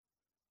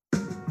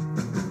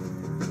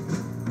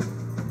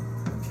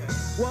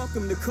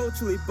Welcome to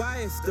Culturally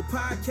Biased, the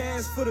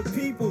podcast for the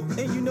people.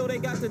 And you know they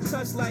got the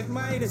touch like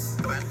Midas.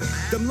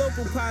 Them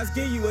local pies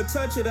give you a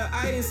touch of the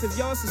itis. If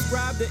y'all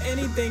subscribe to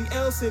anything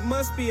else, it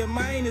must be a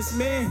minus,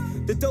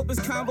 man. The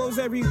dopest combos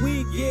every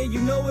week, yeah, you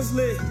know it's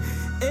lit.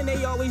 And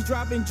they always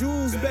dropping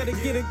jewels, better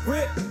get a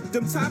grip.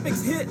 Them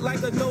topics hit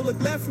like a no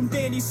look left from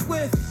Danny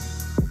Swift.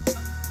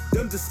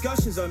 Them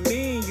discussions are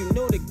mean, you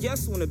know the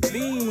guests wanna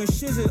beam when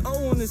Shiz and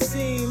O on the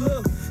scene.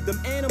 Look, them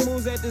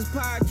animals at this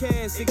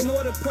podcast,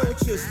 ignore the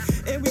poachers.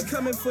 And we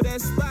coming for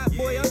that spot,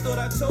 boy, I thought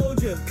I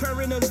told you.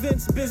 Current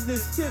events,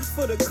 business tips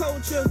for the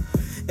culture.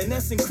 And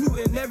that's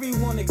including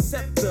everyone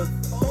except the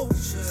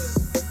vultures.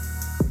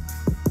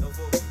 No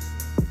vultures.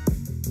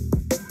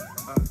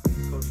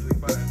 Culturally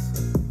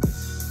biased.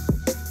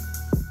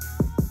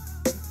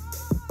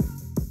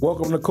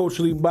 Welcome to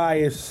Culturally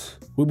Biased,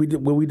 where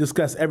we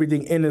discuss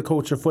everything in the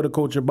culture, for the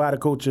culture, by the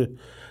culture.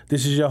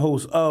 This is your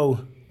host, O.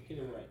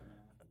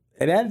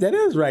 And that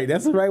is right.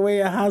 That's the right way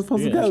how it's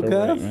supposed to go, cuz.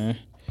 Right, man.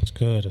 It's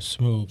good. It's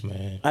smooth,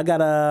 man. I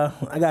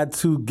got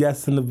two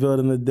guests in the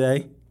building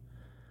today.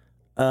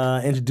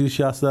 Introduce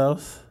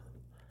yourselves.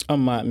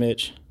 I'm Mike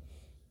Mitch.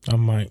 I'm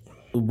Mike.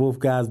 Both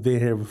guys been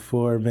here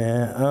before,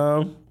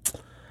 man.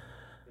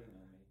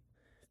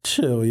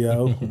 Chill,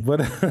 yo.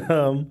 But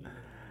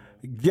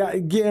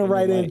getting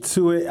right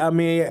into it. I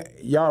mean,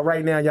 y'all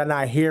right now, y'all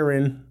not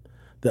hearing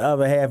the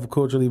other half of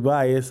Culturally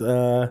Biased.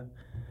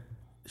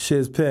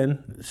 Shiz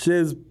Penn.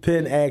 Shiz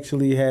Penn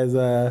actually has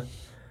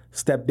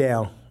stepped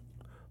down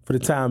for the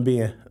time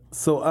being.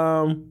 So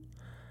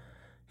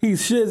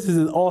Shiz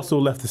has also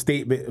left a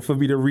statement for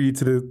me to read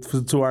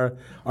to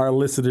our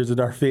listeners and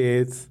our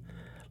fans.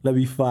 Let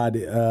me find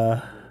it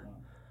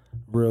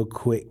real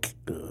quick.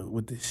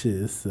 What did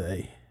Shiz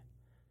say?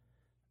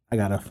 I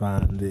gotta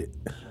find it.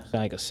 It's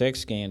like a sex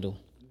scandal.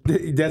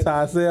 That's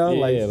how I sound.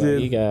 Yeah,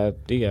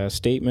 like he got a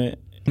statement.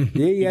 Yeah,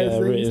 He got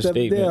a written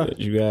statement that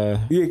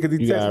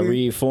you got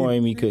read for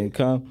him. He couldn't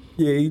come.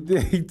 Yeah, he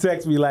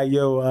texted me like,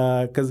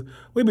 yo, because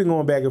we've been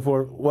going back and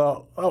forth.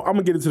 Well, I'm going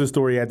to get into the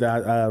story after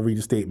I read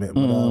the statement.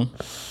 But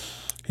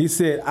he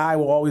said, I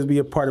will always be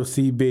a part of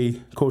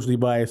CB, Culturally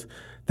Biased.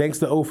 Thanks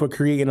to O for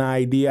creating an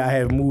idea. I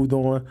have moved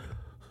on.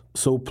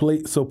 So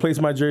place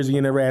my jersey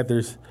in the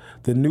rafters.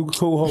 The new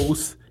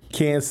co-host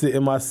can't sit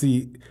in my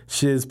seat.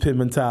 Shiz Penn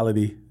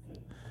mentality.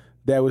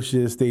 That was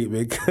Shiz's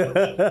statement.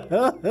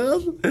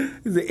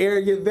 He's an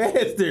arrogant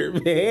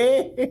bastard,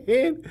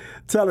 man.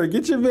 Tell her,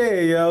 get your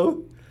man,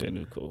 yo. The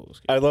new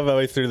co-host. I love how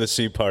he threw the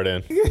C part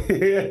in.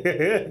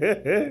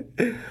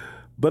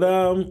 But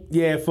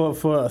yeah,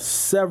 for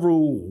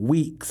several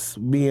weeks,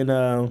 me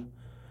and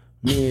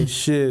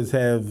Shiz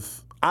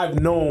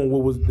I've known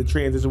what was the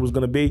transition was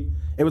gonna be.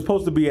 It was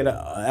supposed to be at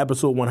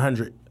episode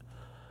 100,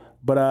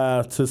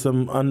 but to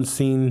some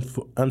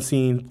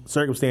unforeseen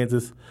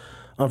circumstances.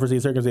 Yo,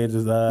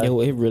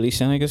 it really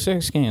sounded like a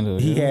sex scandal.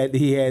 He had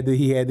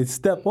to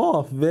step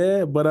off,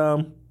 man. But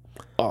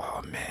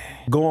oh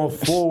man, going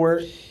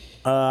forward,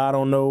 I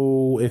don't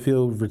know if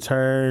he'll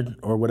return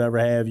or whatever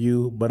have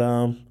you. But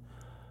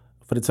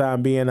for the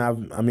time being,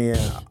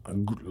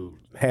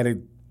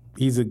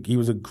 he's a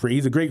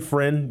great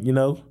friend. You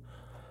know,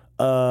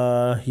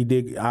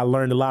 I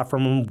learned a lot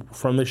from him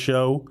from the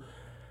show.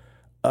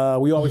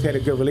 We always had a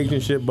good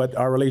relationship, but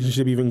our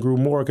relationship even grew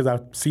more because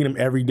I've seen him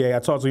every day. I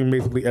talk to him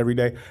basically every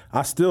day.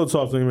 I still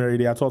talk to him every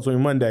day. I talk to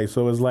him Monday.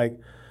 So it's like,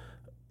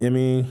 I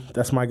mean,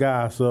 that's my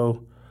guy.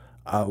 So,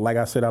 like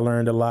I said, I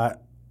learned a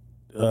lot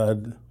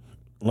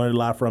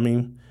from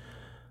him.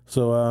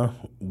 So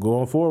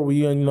going forward,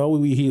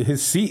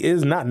 his seat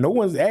is not. No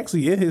one's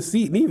actually in his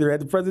seat neither at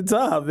the present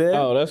time, man.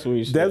 Oh, that's where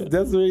he sit.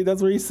 That's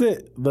where he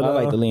sit. But I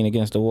like to lean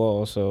against the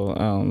wall, so I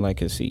don't like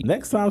his seat.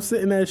 Next time,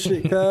 sit in that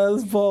shit,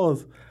 cuz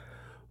pause.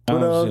 I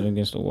don't sit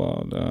against the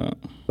wall, dog.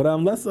 But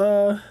let's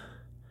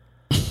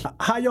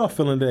how y'all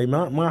feeling today,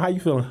 man? How you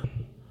feeling?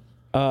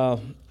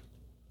 I'm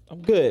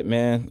good,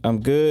 man.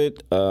 I'm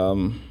good.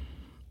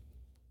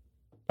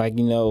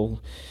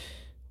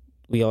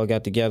 We all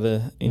got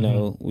together. You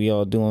know, we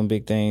all doing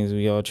big things.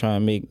 We all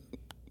trying to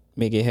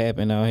make it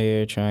happen out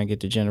here. Trying to get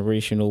the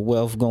generational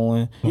wealth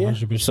going. Yeah.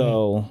 100%.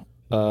 So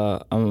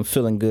I'm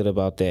feeling good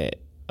about that.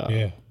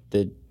 Yeah.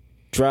 The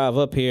drive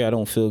up here, I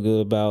don't feel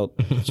good about.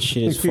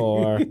 Shit is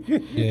far.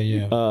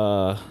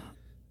 Yeah.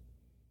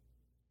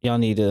 Y'all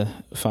need to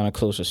find a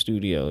closer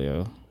studio,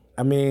 yo.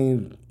 I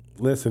mean,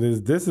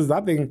 listen, this is I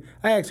think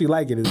I actually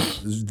like it.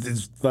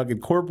 It's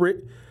fucking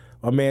corporate.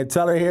 My man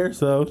Teller here,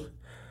 so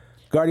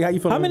Gardy, how you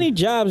feeling? How many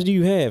jobs do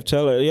you have,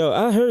 Teller? Yo,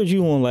 I heard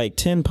you on like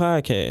 10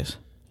 podcasts.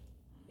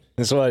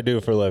 That's what I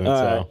do for a living,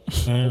 so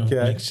Okay.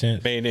 Makes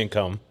sense. main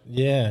income.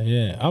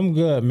 Yeah. I'm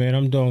good, man.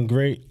 I'm doing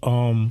great.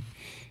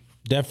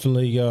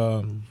 Definitely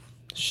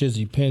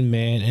Shizzy Penn,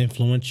 man,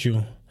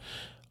 influential.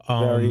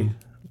 Very.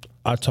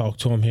 I talk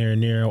to him here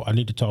and there. I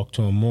need to talk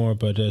to him more,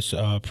 but just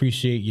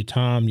appreciate your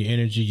time, your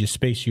energy, your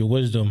space, your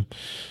wisdom.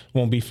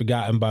 Won't be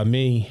forgotten by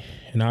me,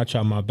 and I'll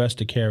try my best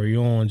to carry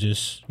on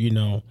just,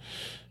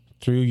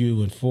 through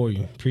you and for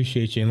you.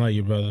 Appreciate you and love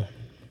you, brother.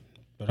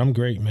 But I'm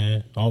great,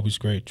 man. Always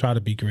great. Try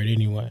to be great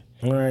anyway.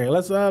 All right,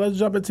 let's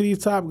jump into these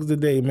topics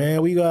today,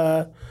 man. We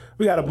got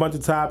a bunch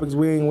of topics.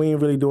 We ain't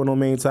really doing no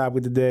main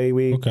topic today.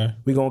 We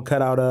gonna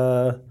cut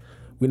out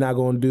we're not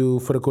gonna do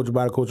For the Culture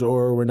by the Culture,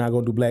 or we're not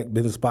gonna do Black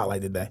Business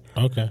Spotlight today.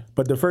 Okay.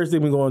 But the first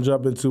thing we're gonna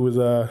jump into is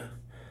the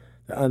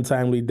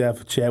untimely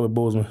death of Chadwick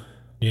Boseman.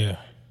 Yeah.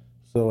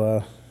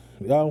 So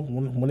y'all,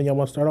 when do y'all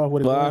want to start off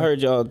with it? Well, I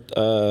heard y'all.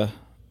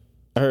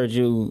 I heard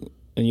you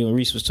and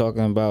Reese was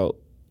talking about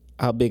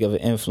how big of an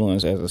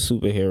influence as a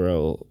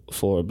superhero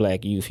for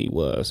Black youth he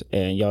was,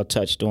 and y'all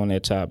touched on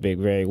that topic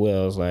very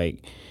well. It's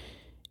like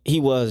he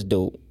was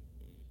dope.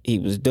 He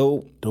was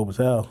dope. Dope as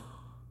hell.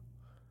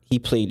 He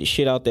played the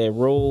shit out that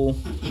role.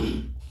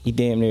 He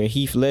damn near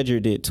Heath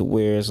Ledgered it to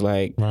where it's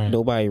like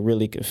nobody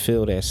really could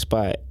fill that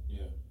spot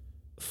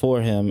for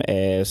him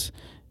as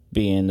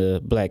being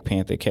the Black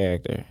Panther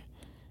character.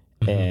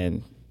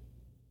 And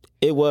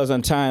it was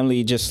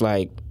untimely, just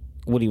like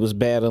what he was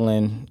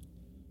battling,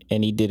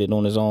 and he did it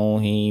on his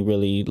own. He ain't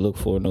really looked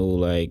for no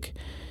like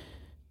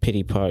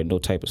pity party, no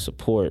type of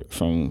support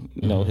from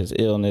his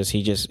illness.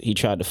 He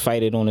tried to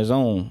fight it on his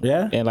own.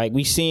 Yeah. And like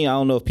we seen, I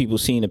don't know if people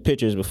seen the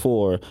pictures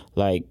before.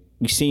 Like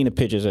we seen the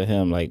pictures of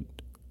him like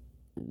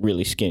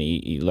really skinny,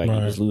 he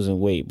was losing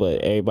weight.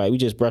 But everybody, we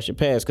just brushed it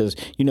past because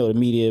the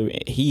media,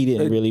 he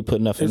didn't really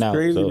put nothing out.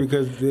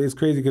 It's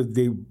crazy because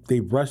they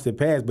brushed it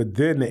past. But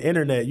then the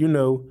internet,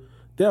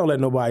 they don't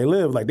let nobody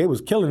live. Like, they was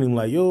killing him.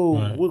 Like, yo,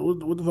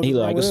 what the fuck? He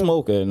like a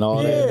smoker and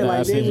all that. Yeah,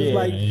 like they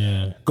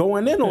was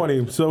going in on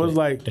him. So it's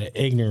like the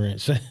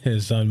ignorance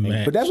is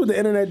unmatched. But that's what the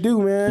internet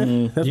do,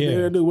 man. That's what the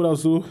internet do. What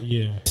else, Sue?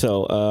 Yeah.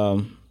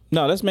 So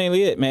no, that's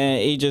mainly it,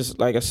 man. He just,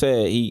 like I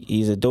said,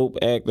 he's a dope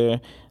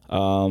actor.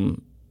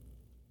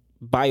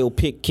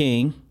 Biopic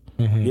king.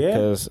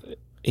 Because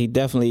he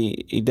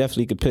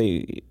definitely could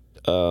play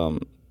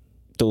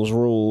those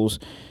roles.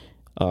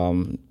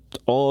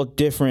 All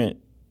different,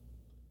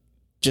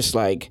 just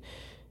like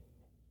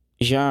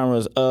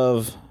genres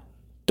of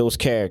those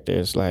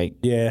characters. Like,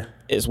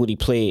 it's what he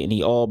played, and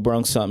he all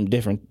brung something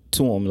different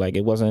to him. Like,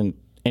 it wasn't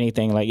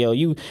anything like,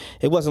 it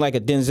wasn't like a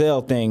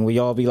Denzel thing where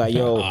y'all be like,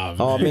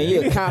 oh man,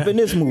 you're a cop in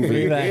this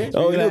movie. You're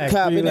a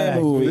cop in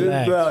that movie.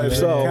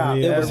 So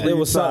it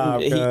was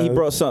something. He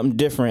brought something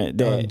different.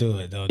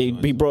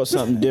 He brought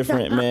something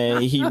different,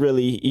 man. He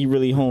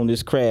really honed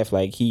his craft.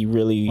 Like, he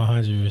really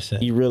 100%.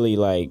 He really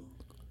like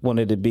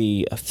wanted to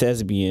be a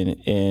thespian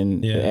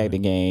in the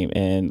acting game,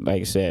 and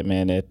like I said,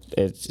 man,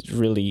 it's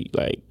really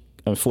like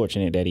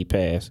unfortunate that he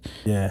passed.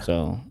 Yeah.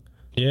 So.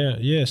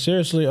 Yeah.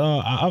 Seriously,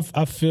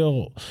 I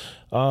feel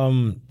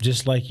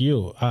just like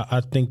you. I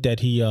think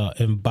that he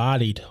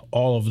embodied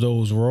all of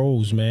those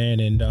roles, man.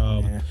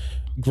 And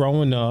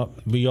growing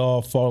up, we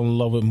all fall in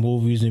love with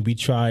movies, and we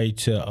try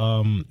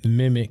to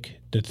mimic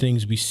the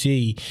things we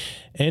see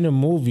in the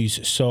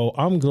movies. So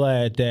I'm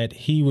glad that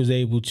he was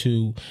able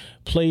to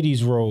play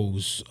these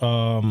roles.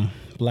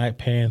 Black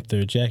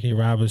Panther, Jackie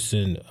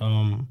Robinson,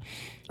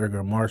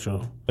 Thurgood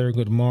Marshall,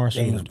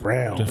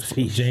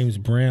 James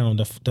Brown,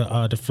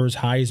 the first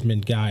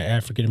Heisman guy,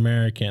 African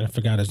American. I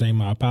forgot his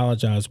name. I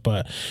apologize,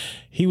 but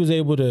he was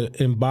able to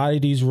embody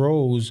these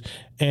roles,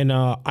 and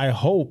I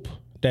hope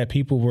that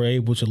people were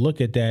able to look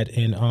at that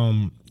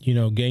and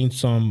gain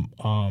some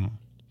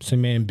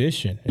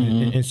ambition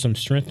and some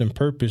strength and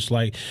purpose.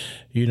 Like,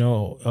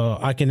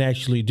 I can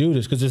actually do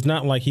this, because it's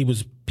not like he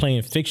was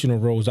playing fictional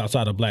roles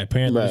outside of Black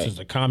Panther. This is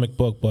a comic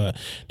book, but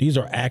these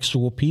are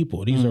actual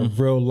people. These are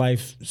real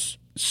life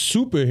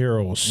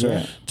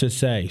superheroes, to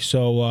say.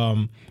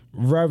 So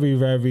very,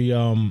 very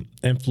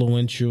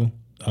influential.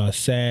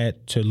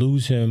 Sad to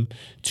lose him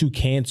to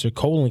cancer,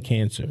 colon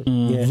cancer.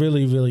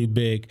 Really, really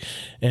big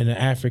in the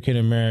African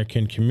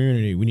American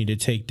community. We need to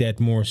take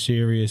that more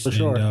serious. For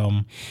sure.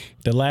 And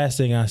the last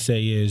thing I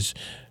say is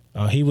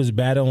he was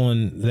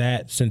battling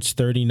that since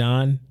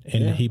 39,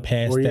 and he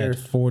passed at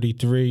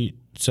 43.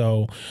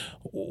 So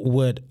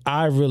what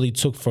I really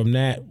took from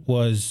that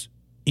was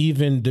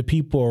even the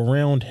people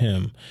around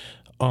him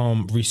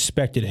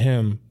respected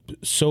him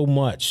so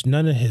much.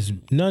 None of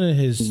the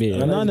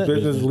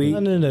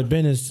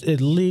business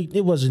it leaked.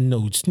 It wasn't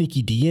no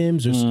sneaky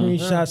DMs or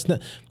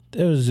screenshots.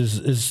 It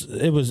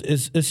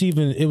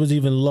was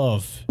even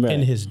love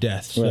in his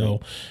death. So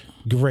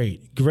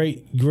great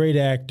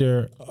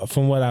actor.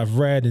 From what I've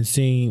read and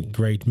seen,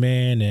 great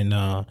man. And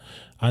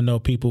I know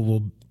people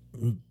will,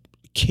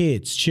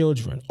 kids,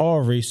 children, all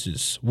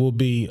races will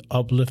be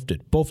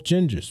uplifted. Both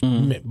genders,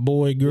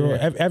 boy, girl,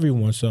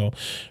 everyone. So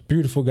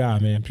beautiful guy,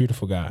 man.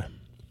 Beautiful guy.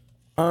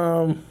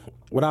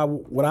 What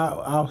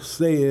I'll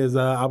say is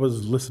I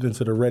was listening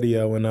to the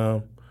radio,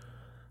 and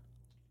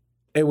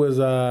it was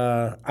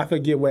I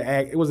forget what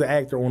it was, an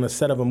actor on a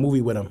set of a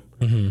movie with him,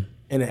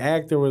 and the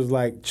actor was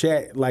like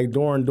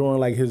during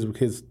like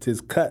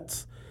his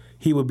cuts,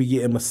 he would be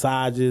getting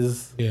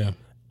massages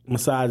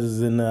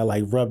and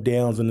like rub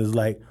downs, and it's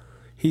like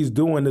he's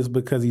doing this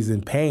because he's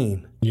in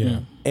pain.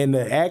 And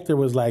the actor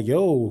was like,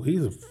 yo,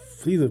 he's a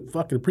he's a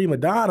fucking prima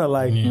donna.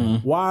 Like,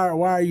 why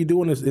are you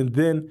doing this? And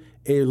then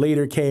it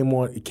later came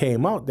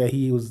out that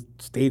he was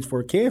stage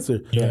 4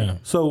 cancer. Yeah.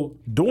 So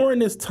during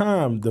this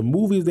time, the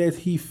movies that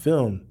he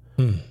filmed,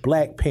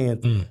 Black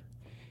Panther,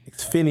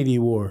 Infinity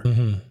War,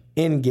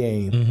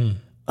 Endgame,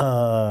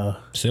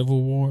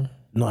 Civil War.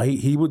 no,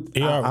 he would.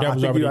 That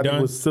was already I think done?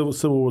 it was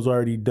Civil War was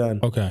already done.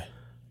 Okay.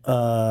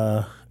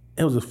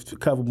 It was a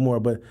couple more,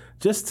 but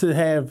just to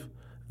have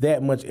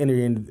that much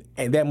energy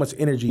and that much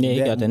energy. Yeah, he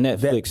that, got the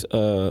Netflix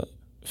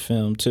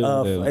film too.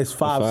 It's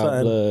Five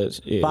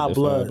Bloods. Yeah, Five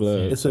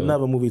Bloods. It's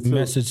another movie too.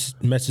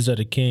 Message of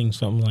the King,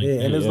 something like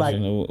that. And it's like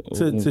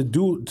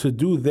to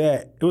do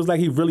that. It was like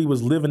he really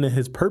was living in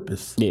his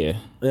purpose. Yeah,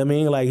 I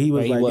mean, like he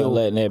was he like, wasn't yo,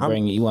 letting that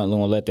bring. You wasn't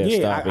gonna let that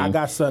stop him. I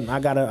got something.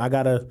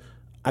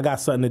 I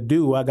got something to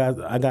do. I got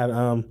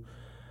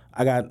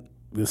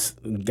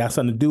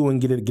something to do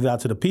and get out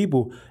to the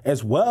people,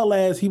 as well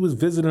as he was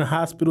visiting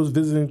hospitals,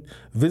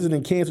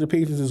 visiting cancer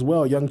patients as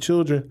well, young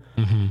children.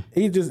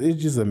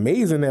 It's just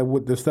amazing that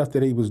with the stuff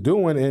that he was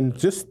doing, and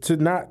just to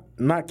not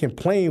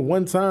complain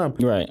one time.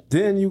 Right.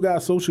 Then you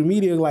got social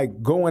media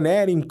like going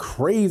at him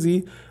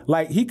crazy.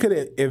 Like he could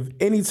have, if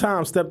any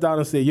time, stepped out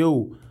and said,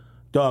 "Yo,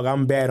 dog,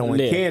 I'm battling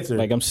cancer.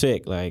 Like I'm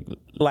sick. Like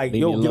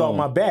yo, get off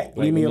my back.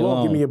 Leave me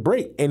alone. Give me a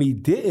break." And he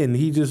didn't.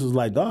 He just was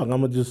like, "Dog,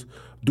 I'm gonna just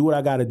do what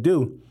I got to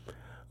do."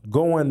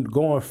 Going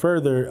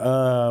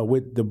further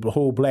with the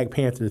whole Black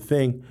Panther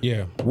thing.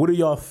 Yeah. What do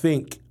y'all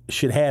think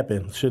should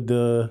happen? Should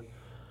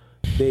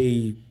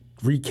they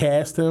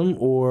recast him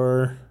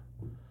or?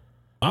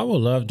 I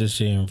would love to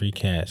see him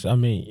recast. I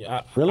mean,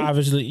 Really?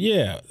 obviously,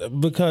 yeah,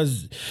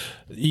 because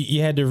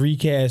you had to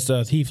recast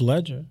Heath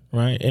Ledger,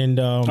 right? And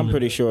I'm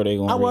pretty sure they're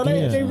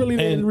gonna. They really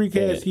didn't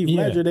recast Heath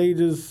Ledger. They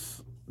just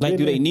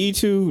do they need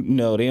to?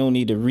 No, they don't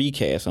need to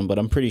recast him. But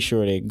I'm pretty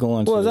sure they're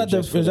going to. Well, is that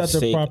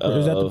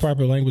the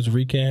proper language,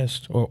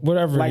 recast or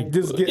whatever? Like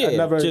just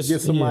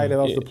get somebody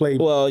else to play.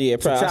 Well, yeah,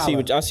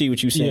 T'Challa. I see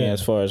what you're saying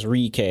as far as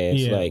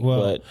recast.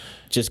 But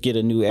just get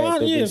a new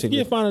actor.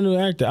 Find a new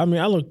actor. I mean,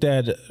 I looked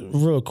at it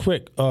real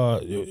quick.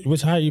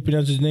 What's how you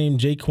pronounce his name?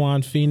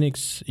 Yaquan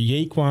Phoenix,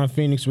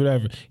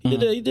 whatever. He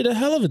did a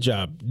hell of a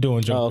job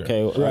doing Joker. Oh,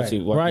 okay, right. I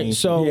see. Right.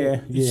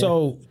 So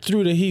so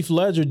through the Heath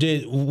Ledger,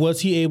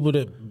 was he able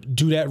to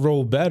do that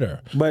role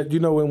better? But you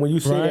know when you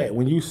say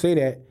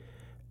that,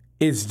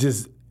 it's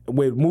just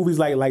with movies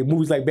like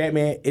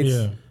Batman,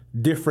 it's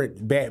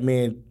different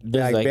Batman.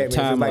 Like Batman. It's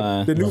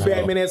like the new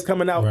Batman that's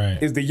coming out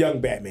is the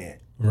young Batman.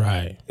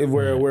 Right.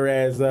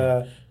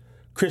 Whereas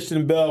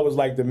Christian Bale was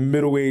like the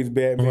middle-aged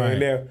Batman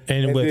there.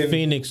 And with then,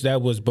 Phoenix,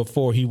 that was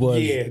before he was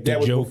the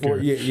Joker. Before,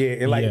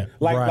 and I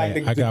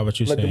got what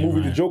you're saying. The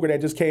movie The Joker that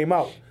just came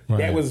out,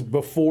 that was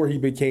before he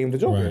became the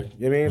Joker. Right.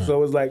 You know what I mean? So it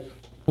was like...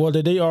 Well,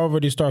 did they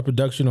already start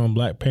production on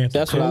Black Panther?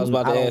 That's what I was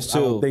about to ask too.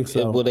 I don't think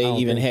so. Will they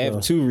even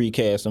have to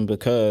recast them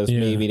because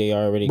maybe they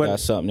already got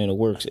something in the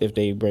works if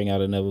they bring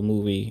out another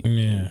movie?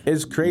 Yeah,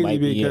 it's crazy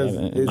because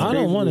I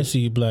don't want to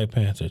see Black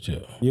Panther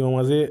too. You don't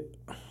want to see it?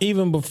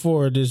 Even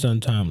before this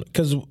untimely,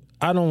 because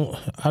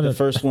the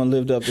first one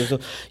lived up to so.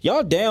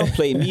 Y'all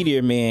downplay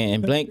Meteor Man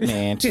and Blank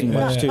Man too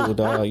much too,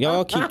 dog.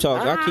 Y'all keep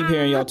talking. I keep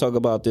hearing y'all talk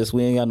about this.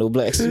 We ain't got no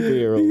black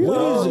superhero.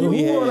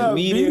 We had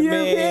Meteor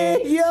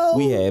Man.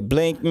 We had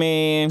Blank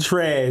Man.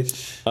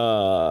 Trash. You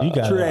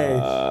got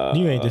trash.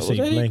 You ain't to say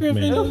Blank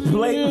Man.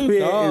 Blank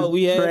Man. Oh,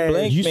 we had trash.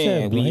 Blank You Man.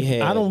 said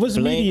Blank. What's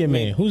Meteor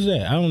Man? Who's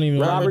that? I don't even.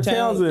 Robert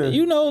Townsend.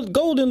 You know,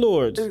 Golden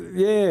Lords.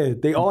 Yeah,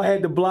 they all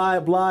had the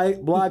blind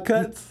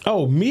cuts.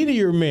 Oh,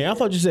 Meteor Man. I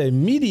thought you said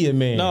Media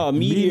Man. No,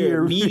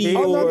 Meteor. Oh,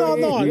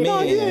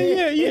 no.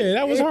 Yeah.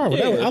 That was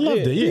horrible. I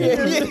loved it. Yeah.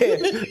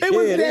 It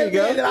was that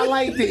bad that I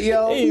liked it,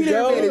 yo. Meteor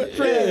Man is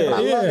trash, but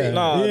I love it.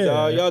 Nah,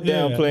 dog, y'all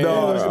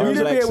downplaying.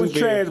 Meteor Man was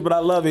trash, but I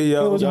love it,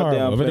 yo. It was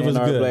horrible, but it was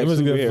good. It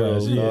was good for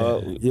us.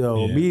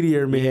 Yo,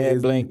 Meteor Man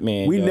is Blank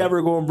Man. We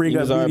never gonna bring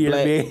up Meteor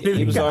Man.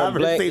 He was our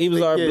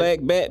black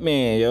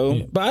Batman,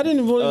 yo. But I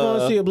didn't really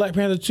want to see a Black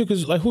Panther too,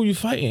 because like, who you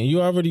fighting?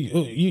 You already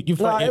you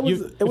fighting.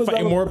 You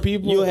fighting more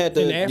people. You had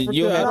to.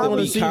 You had to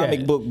be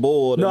comic book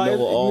bored. No, it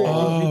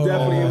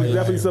was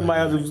definitely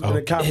somebody else in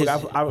the comic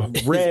book. I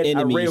read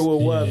who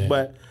it was,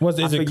 but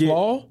is it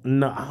Claw?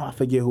 No, I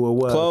forget who it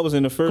was. Claw was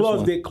in the first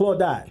one. Claw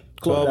died.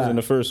 Claw was in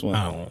the first one.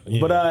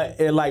 But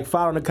it, like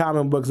following the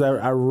comic books,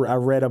 I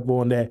read up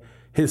on that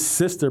his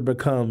sister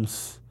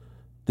becomes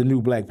the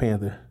new Black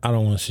Panther. I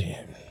don't want to see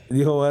it.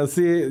 You don't want to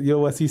see it? You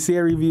don't want to see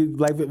Sari be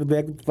Black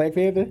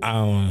Panther? I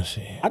don't want to see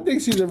it. I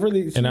think she's a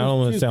really... And I don't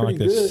want to sound like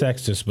a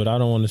sexist, but I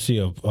don't want to see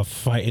a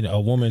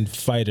woman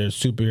fighter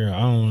superhero.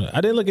 I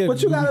didn't look at...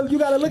 But you gotta look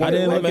at... I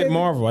didn't look at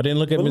Marvel. I didn't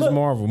look at Ms.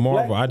 Marvel.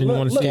 I didn't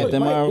want to see it.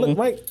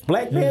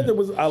 Black Panther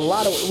was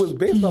it was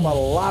based off a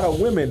lot of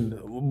women.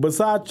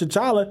 Besides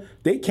T'Challa,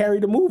 they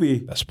carried the movie.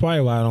 That's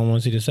probably why I don't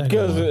want to see the second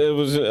because one. it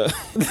was... Yeah,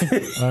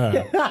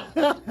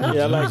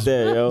 I like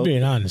that, yo.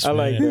 Being honest, I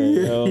like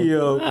that,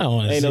 yo. I don't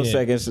want to see it. Ain't no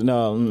seconds.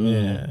 No.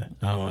 Yeah.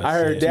 I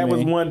heard that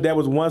was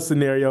one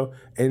scenario,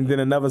 and then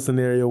another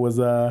scenario was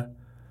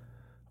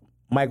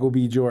Michael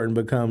B. Jordan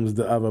becomes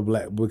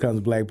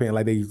Black Panther.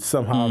 Like they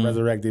somehow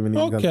resurrect him and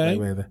he becomes Black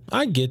Panther.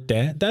 I get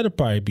that. That'll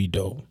probably be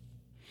dope.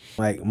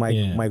 Like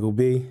Michael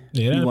B.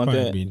 Yeah, that'll want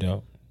probably that? be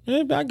dope.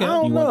 Yeah, I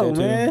don't know,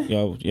 man.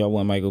 Y'all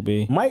want Michael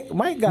B? Mike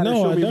got to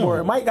show me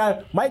more. Mike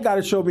got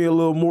to show me a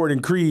little more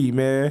than Creed,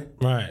 man.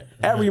 Right.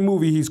 Every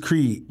movie he's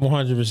Creed.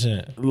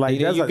 100%. Like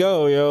There you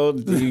go, yo.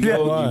 There you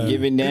go. You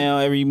give it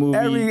down every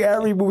movie.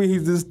 Every movie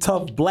he's this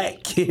tough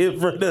black kid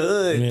from the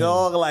hood,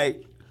 dog.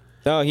 Like,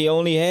 no, he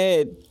only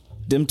had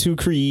them 2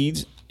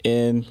 Creeds,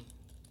 and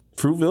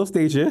Fruitville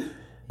Station.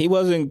 he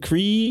wasn't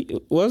Creed,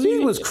 was he?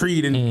 He was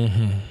Creed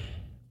and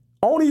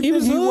only thing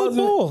was he a hood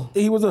wasn't. boy.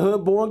 He was a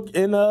hood boy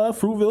in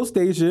Fruitville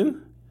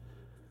Station.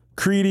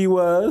 Creed he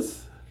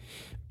was,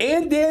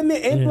 and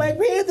Black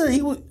Panther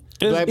he was.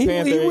 Black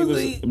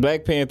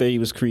Panther, he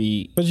was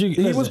Creed. But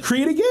He was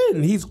Creed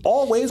again. He's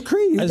always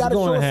Creed. He got to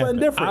show us something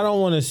different. I don't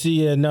want to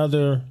see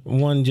another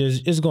one.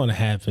 It's going to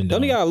happen. Though.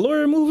 Don't he got a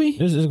lawyer movie?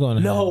 This is going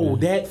to happen. No,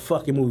 that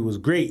fucking movie was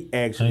great.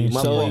 Actually,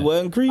 So he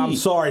wasn't Creed. I'm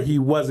sorry, he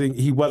wasn't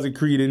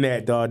Creed in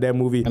that, dog. That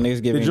movie. And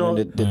niggas giving him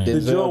the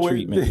Denzel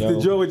treatment.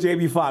 The Joe with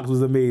Jamie Foxx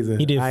was amazing.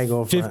 He did I ain't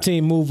gonna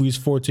 15 movies,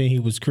 14 he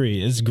was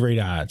Creed. It's great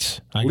odds.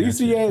 Who was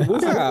he in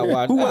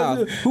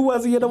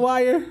The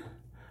Wire?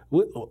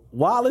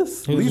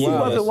 Wallace? At least he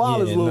wasn't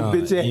Wallace, little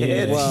bitch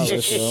ass.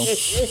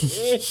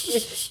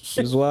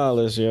 He's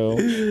Wallace, yo.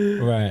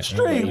 Right.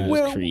 Street.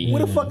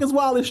 Where the fuck is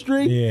Wallace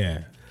Street?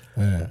 Yeah.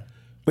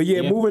 But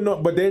moving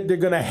on. But they're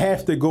gonna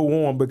have to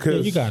go on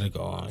because you gotta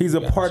go on. He's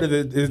a part of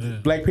the.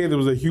 Black Panther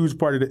was a huge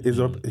part of the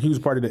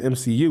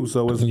MCU.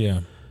 So it's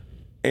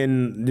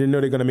and you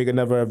know they're gonna make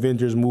another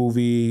Avengers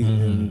movie,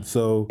 and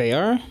so They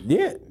are?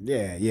 Yeah.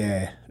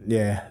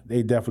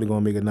 They definitely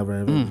gonna make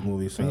another Avengers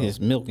movie. So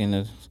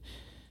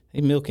They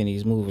milking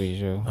these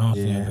movies, yo. I don't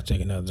think I'm gonna take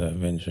another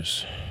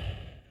Avengers.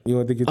 you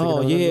don't think?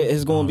 Oh yeah,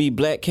 it's gonna be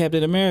Black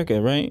Captain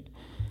America, right?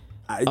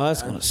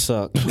 That's gonna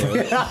suck. Yo,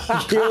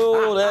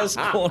 yo that's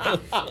gonna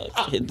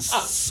fucking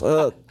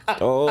suck.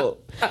 Oh,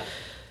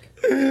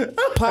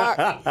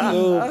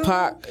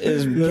 Pac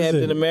is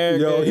Captain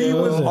America. Yo, he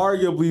was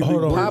arguably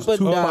the worst Papa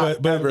Tupac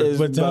Doc ever. is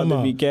But about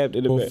to be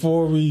Captain America.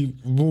 before we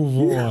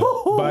move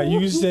on, by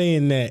you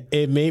saying that,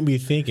 it made me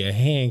think of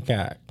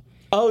Hancock.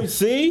 Oh,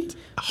 see,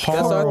 that's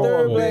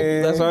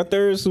our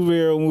third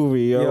superhero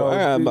movie, yo.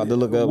 I'm about to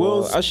look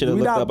up. I should have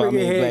looked up how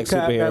many black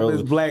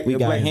superheroes. We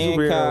got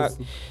Hancock.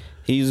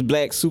 He's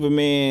Black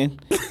Superman.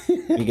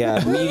 We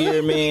got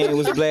Meteor Man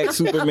was Black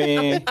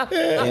Superman,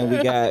 and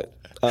we got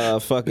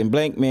fucking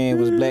Blank Man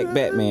was Black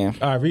Batman.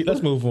 All right,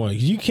 let's move on.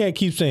 You can't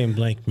keep saying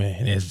Blank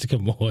Man.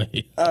 Come on.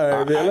 All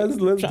right, man.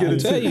 Let's get into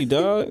tell you,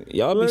 dog.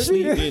 Y'all be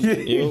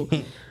sleeping, yo.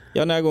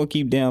 Y'all not gonna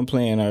keep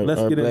downplaying our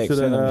black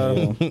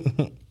cinema.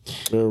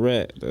 Real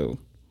rat though.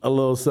 A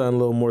little something, a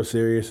little more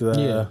serious.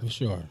 Yeah, for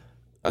sure.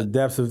 The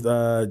deaths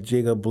of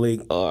Jacob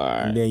Blake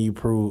and Daniel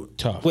Pruitt.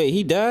 Tough. Wait,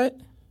 he died?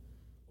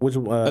 Which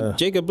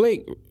Jacob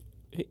Blake?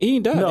 He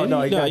died.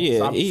 No, he got.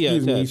 Yeah,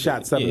 excuse me, he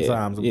shot 7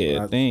 times.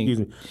 Yeah,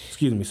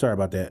 excuse me. Sorry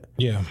about that.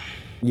 Yeah.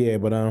 Yeah,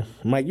 but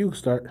Mike, you can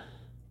start.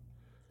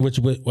 Which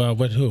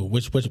who?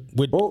 Which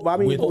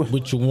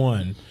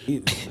one?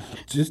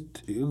 Just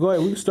go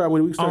ahead. We can start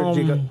with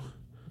Jacob.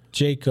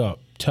 Jacob,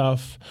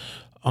 tough.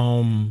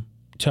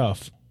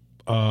 Tough.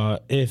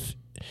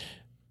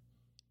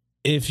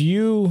 If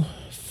you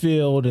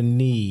feel the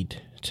need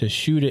to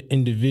shoot an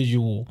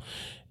individual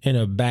in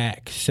the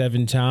back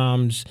 7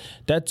 times,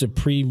 that's a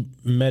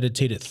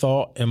premeditated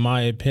thought, in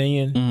my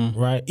opinion,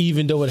 right?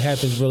 Even though it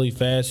happens really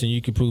fast and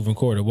you can prove in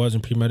court it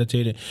wasn't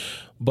premeditated.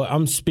 But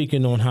I'm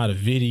speaking on how the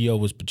video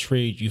was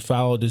portrayed. You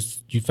followed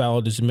this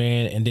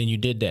man, and then you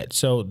did that.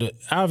 So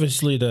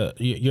obviously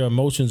your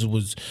emotions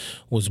was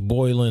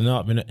boiling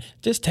up, and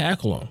just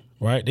tackle him,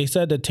 right? They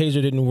said the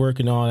taser didn't work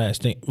and all that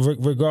thing.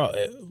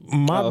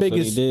 My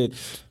biggest.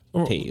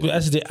 So he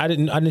did. I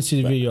didn't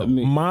see the video.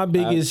 My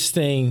biggest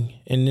thing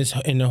in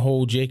the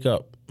whole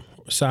Jacob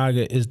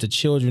saga is the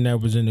children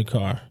that was in the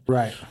car.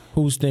 Right.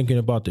 Who's thinking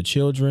about the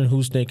children?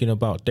 Who's thinking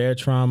about their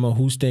trauma?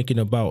 Who's thinking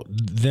about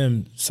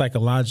them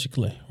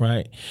psychologically?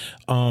 Right.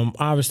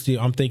 Obviously,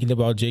 I'm thinking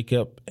about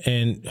Jacob,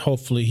 and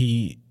hopefully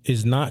he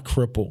is not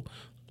crippled,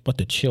 but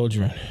the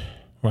children.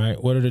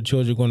 Right, what are the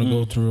children going to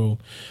go through?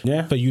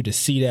 Yeah, for you to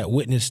see that,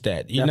 witness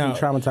that. You know,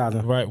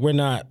 traumatizing. Right, we're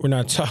not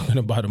talking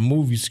about a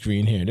movie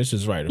screen here. This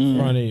is right in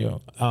front of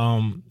you.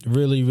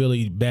 Really,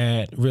 really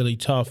bad, really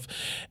tough.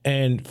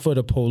 And for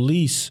the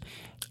police,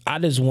 I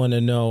just want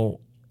to know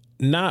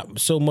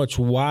not so much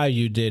why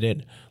you did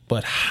it,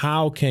 but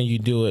how can you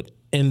do it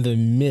in the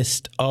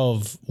midst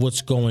of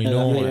what's going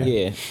on?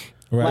 Yeah.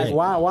 Like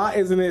Right. why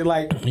isn't it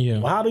like?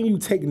 How do you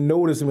take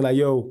notice and be like,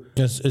 yo,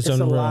 it's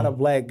a lot of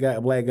black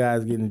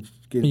guys getting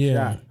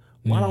shot.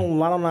 Why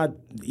don't I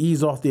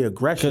ease off the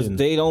aggression? Because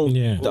they don't.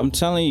 Yeah. I'm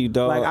telling you,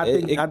 dog. Like I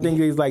think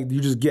it's like you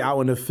just get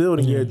out in the field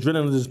and your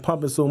adrenaline is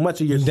pumping so much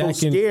and you're so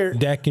scared.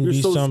 That can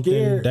be something.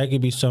 Scared. That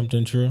could be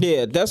something true.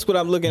 Yeah, that's what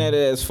I'm looking at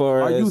it as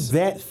far as. Are you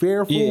that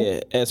fearful?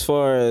 Yeah, as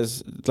far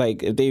as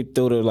like if they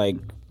throw the like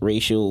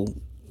racial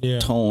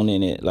tone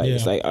in it. Like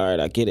it's like, all right,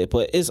 I get it,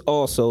 but it's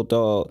also,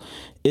 dog,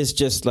 it's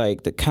just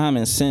like the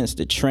common sense,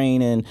 the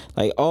training,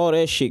 like all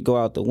that shit go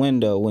out the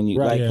window when you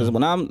because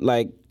when I'm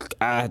like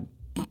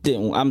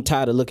I'm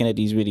tired of looking at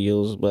these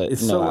videos, but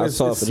it's I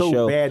saw it for the show.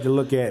 So bad to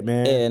look at,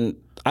 man. And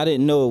I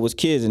didn't know it was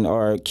kids in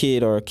our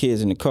kid or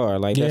kids in the car.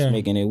 Like that's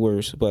making it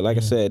worse. But like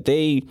I said,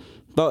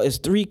 it's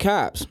 3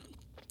 cops.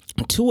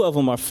 2 of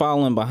them are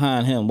following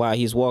behind him while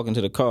he's walking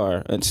to the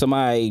car, and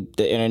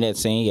the internet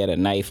saying he had a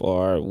knife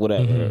or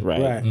whatever,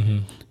 right?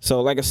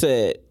 So like I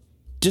said,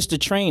 just the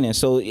training.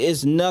 So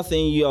it's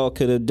nothing y'all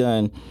could have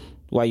done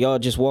while y'all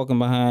just walking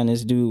behind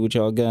this dude with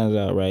y'all guns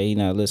out, right? He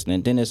not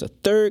listening. Then there's a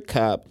 3rd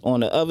cop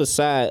on the other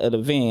side of the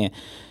van.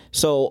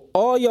 So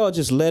all y'all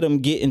just let him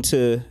get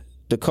into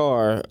the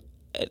car,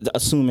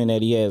 assuming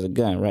that he has a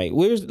gun, right?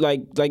 Where's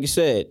like you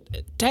said,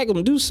 tag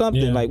him, do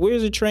something. Yeah. Like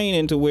where's the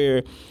training to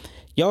where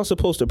y'all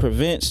supposed to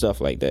prevent stuff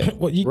like that?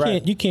 Well,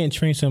 you can't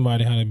train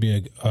somebody how to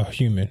be a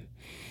human.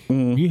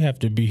 You have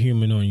to be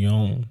human on your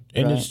own,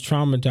 and it's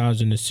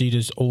traumatizing to see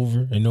this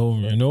over and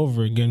over and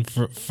over again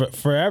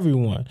for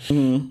everyone.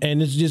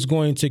 And it's just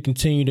going to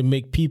continue to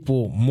make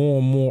people more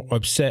and more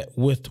upset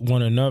with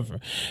one another,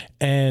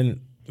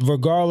 and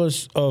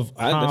regardless of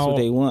how that's what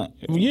they want.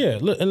 Yeah,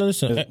 and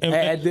listen,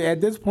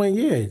 at this point,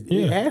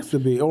 it has to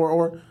be,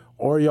 or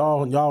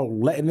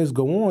y'all letting this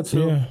go on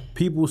till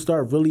people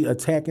start really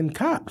attacking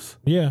cops.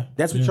 Yeah,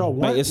 that's what y'all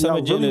want. Like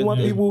y'all really want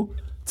people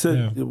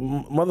to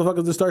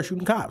motherfuckers to start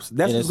shooting cops.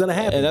 That's what's gonna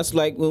happen. And that's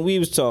like when we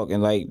was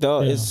talking, like,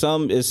 dog, it's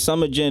some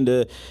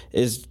agenda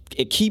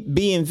it keep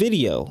being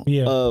video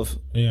of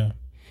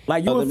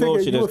like you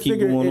would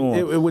figure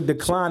it would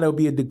decline. There would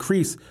be a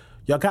decrease.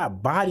 Y'all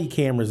got body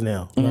cameras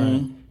now.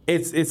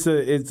 It's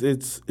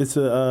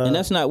a and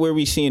that's not where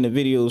we seeing the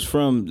videos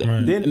from.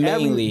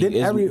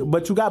 Mainly,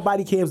 but you got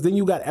body cams. Then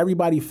you got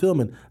everybody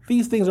filming.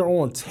 These things are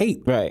on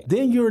tape. Right.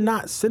 Then you're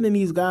not sending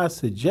these guys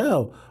to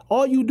jail.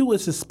 All you do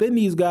is suspend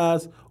these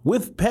guys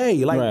with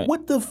pay. Like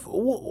what the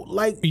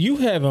like? You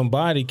having a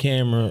body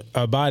camera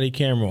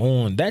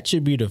on, that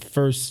should be the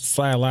first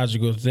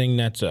psychological thing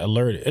that's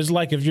alerted. It's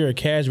like if you're a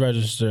cash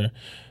register.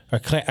 A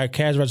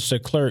cash register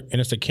clerk,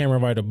 and it's a camera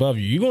right above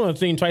you. You're going to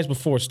think twice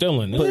before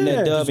stealing. Putting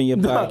that dub in your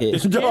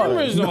pocket.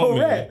 Cameras on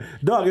me.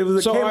 Dog, if it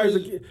was a camera,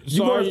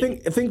 you're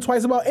going to think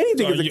twice about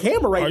anything. It's a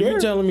camera right there. Are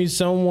you telling me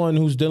someone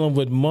who's dealing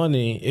with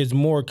money is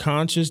more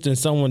conscious than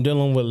someone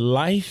dealing with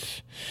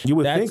life? You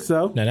would think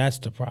so. Now that's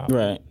the problem.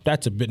 Right.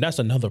 That's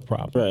another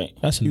problem. Right.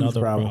 That's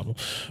another problem.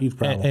 Huge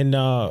problem.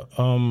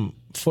 And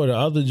for the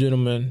other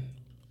gentleman,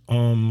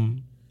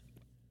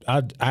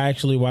 I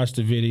actually watched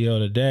the video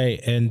today,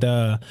 and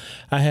I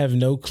have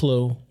no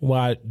clue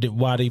why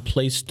they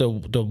placed the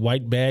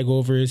white bag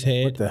over his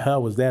head. What the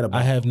hell was that about?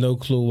 I have no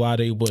clue why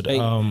they would. They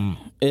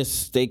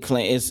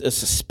claim it's a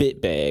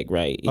spit bag,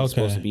 right? It's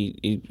supposed to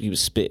be he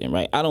was spitting,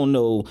 right? I don't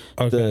know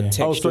the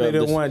texture. Oh, so they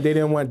didn't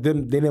want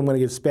to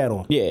get spat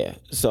on. Yeah,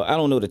 so I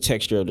don't know the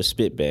texture of the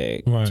spit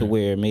bag to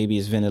where maybe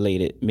it's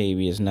ventilated,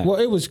 maybe it's not. Well,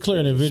 it was clear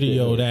in the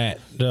video that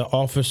the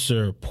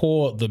officer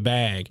pulled the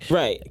bag.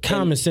 Right.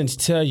 Common sense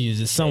tells you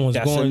that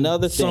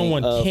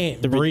someone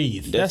can't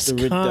breathe. That's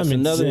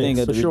another thing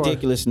of the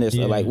ridiculousness.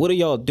 Yeah. Of like, what are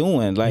y'all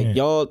doing? Like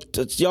y'all.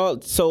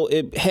 So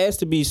it has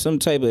to be some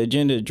type of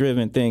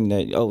agenda-driven thing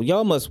that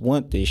y'all must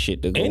want this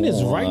shit to go on. And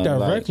it's right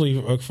directly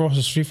across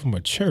the street from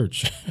a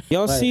church.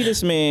 Y'all see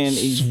this man?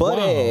 He's butt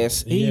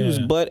ass. He was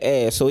butt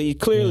ass. So he's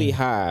clearly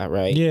high,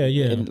 right? Yeah.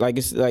 And like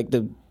it's like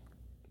the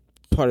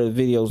part of the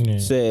video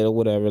said or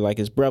whatever. Like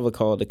his brother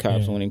called the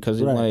cops on him because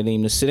he wanted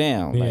him to sit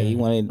down. Like he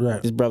wanted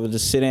his brother to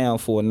sit down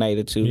for a night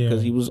or two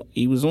because he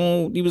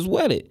was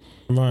wetted.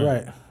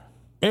 Right.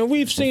 And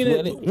we've seen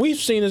it. We've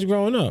seen this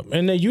growing up,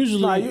 and they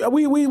usually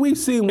we've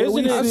seen.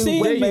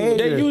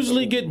 They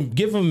usually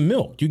give them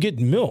milk. You get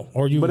milk,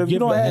 or you give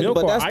them milk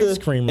or ice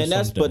cream, or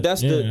something.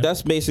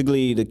 That's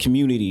basically the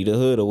community, the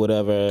hood or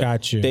whatever.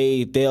 Got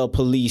you. They'll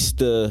police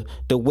the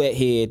wet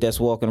head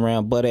that's walking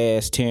around butt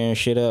ass tearing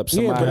shit up.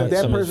 But if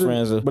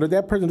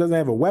that person doesn't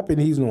have a weapon,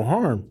 he's no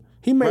harm.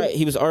 He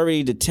was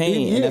already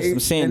detained, and that's what I'm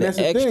saying.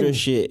 The extra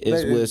shit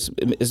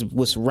is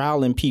what's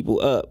riling people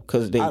up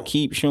because they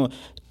keep showing.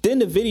 Then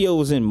the video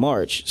was in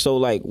March, so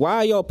like, why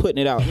are y'all putting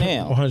it out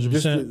now?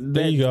 100%.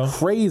 There you go.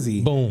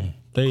 Crazy. Boom.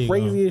 There you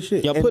crazy go. As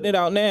shit. Y'all putting it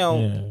out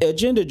now,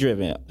 agenda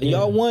driven.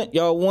 Y'all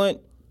want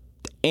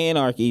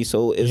anarchy,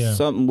 so it's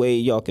something way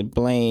y'all can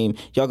blame.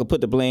 Y'all can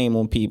put the blame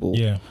on people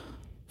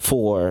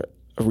for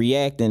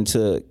reacting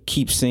to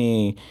keep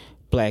seeing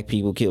black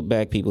people killed,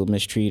 black people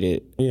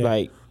mistreated.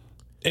 Like,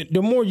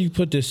 the more you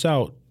put this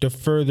out, the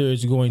further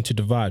it's going to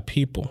divide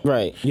people.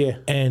 Right. Yeah.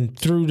 And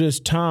through this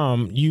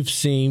time, you've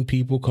seen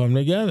people come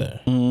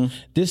together.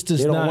 This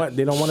does not.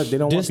 They don't want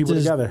people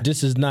together.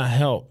 This does not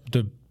help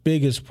the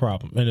biggest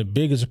problem, and the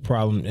biggest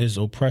problem is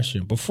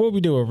oppression. Before we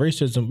deal with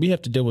racism, we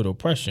have to deal with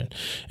oppression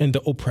and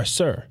the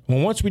oppressor.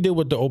 Once we deal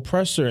with the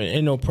oppressor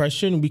and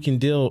oppression, we can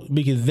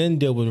then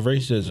deal with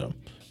racism.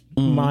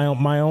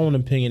 My own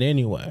opinion,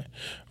 anyway.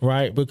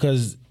 Right?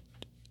 Because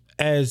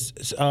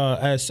as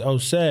O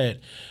said,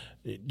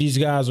 these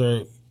guys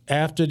are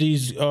after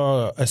these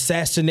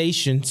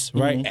assassinations,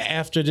 right?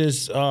 After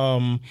this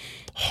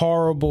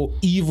horrible,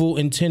 evil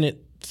intended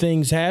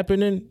things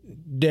happening,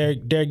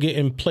 they're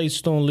getting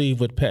placed on leave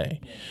with pay.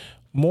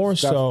 More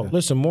so,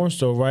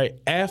 right?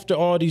 After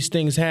all these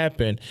things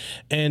happen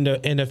and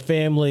the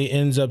family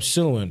ends up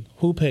suing,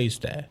 who pays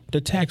that? The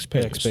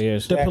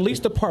taxpayers. The police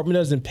department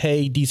doesn't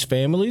pay these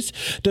families.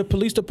 The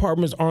police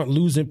departments aren't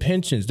losing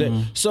pensions.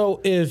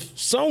 So if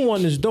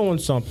someone is doing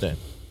something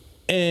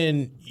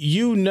and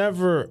you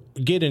never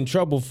get in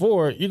trouble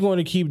for it, you're going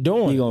to keep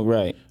doing it.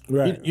 Right.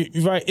 Right.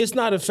 It's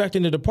not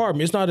affecting the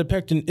department. It's not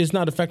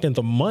affecting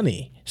the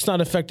money. It's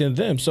not affecting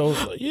them.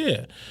 So,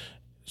 yeah.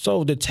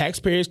 So the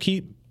taxpayers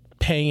keep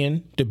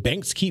paying, the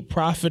banks keep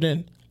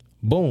profiting,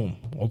 boom,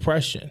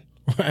 oppression,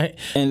 right?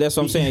 And that's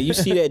what I'm saying. You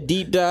see that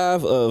deep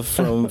dive of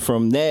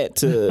from that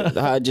to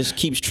how it just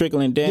keeps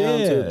trickling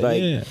down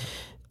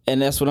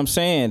and that's what I'm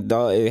saying,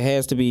 dog. It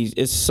has to be.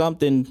 It's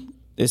something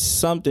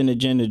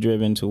agenda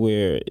driven to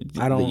where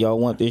y'all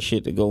want this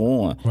shit to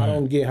go on. I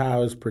don't get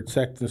how it's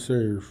protect and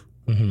serve,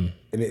 and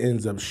it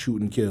ends up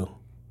shoot and kill.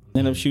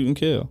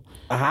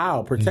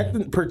 How protect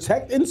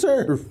and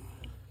serve,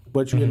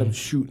 but you end up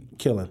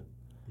killing.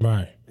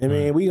 Right. I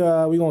mean, we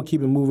gonna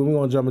keep it moving. We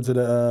gonna jump into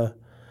the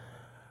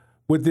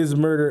with this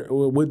murder,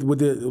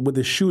 with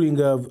the shooting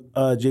of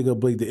Jacob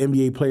Blake. The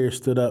NBA players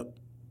stood up,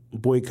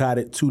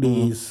 boycotted 2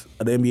 days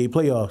of the NBA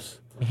playoffs.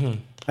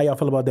 How y'all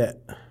feel about that?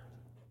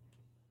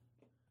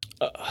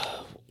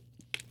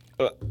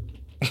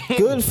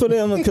 Good for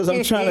them, because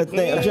I'm trying to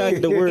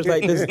get the words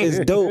like this. It's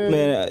dope,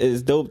 man.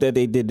 It's dope that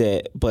they did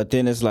that, but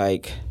then it's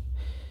like,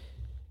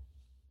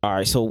 all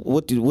right. So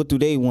what do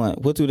they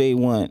want? What do they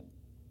want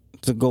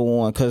to go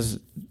on? Because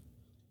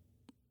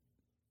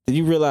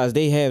you realize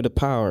they have the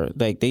power.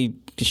 Like they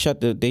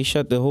shut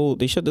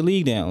the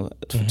league down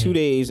for 2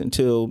 days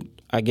until,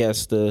 I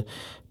guess, the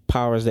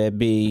powers that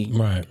be,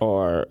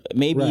 or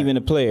maybe even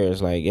the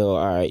players, like, yo,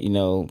 all right,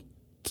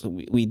 so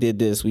we did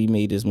this, we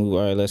made this move,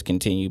 all right, let's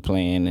continue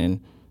playing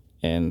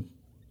and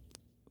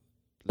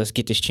let's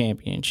get this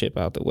championship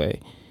out the way.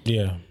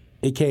 Yeah,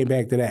 it came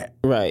back to that,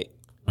 right.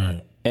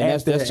 And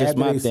that's just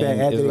my thing.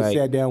 After they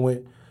sat down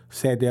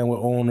with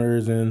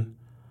owners and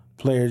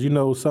players.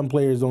 Some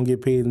players don't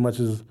get paid as much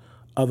as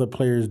other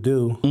players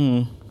do.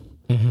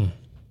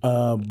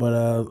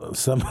 But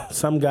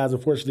some guys,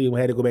 unfortunately,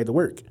 had to go back to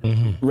work.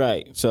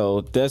 Right. So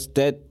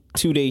that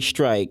 2-day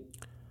strike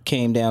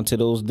came down to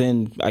those.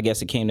 Then I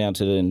guess it came down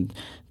to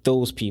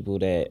those people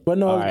that. But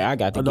no, all right, I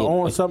got to get.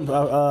 I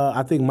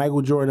think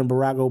Michael Jordan and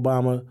Barack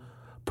Obama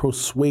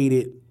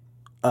persuaded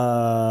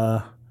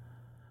some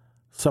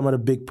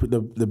of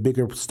the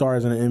bigger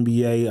stars in the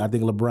NBA. I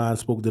think LeBron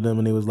spoke to them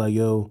and they was like,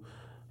 "Yo,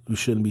 you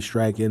shouldn't be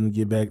striking.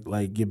 Get back."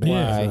 Because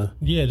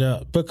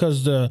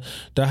the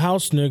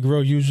house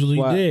Negro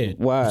usually did.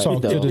 Why?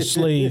 Talk to the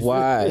slave.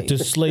 Why? The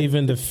slave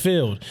in the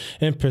field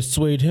and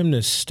persuade him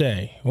to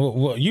stay.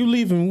 Well, you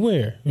leaving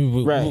where?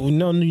 Right.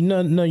 No,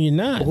 you're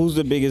not. Who's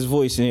the biggest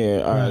voice in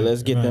here? All right,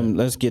 let's get them.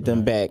 Let's get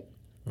them back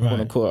on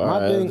the court.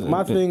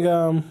 My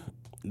thing.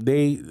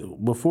 They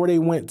before they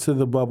went to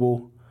the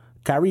bubble,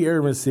 Kyrie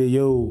Irving said,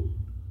 "Yo,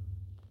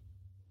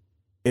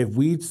 if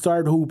we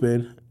start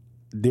hooping,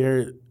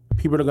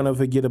 people are gonna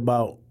forget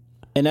about."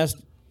 And that's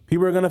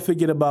people are gonna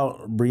forget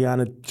about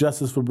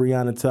justice for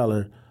Breonna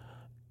Taylor,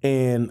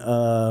 and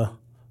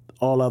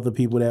all other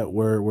people that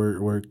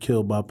were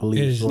killed by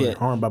police or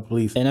harmed by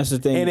police. And that's the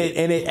thing. And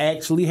it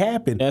actually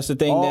happened. That's the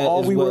thing.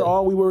 All we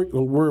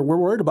were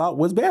worried about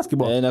was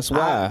basketball. And that's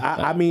why.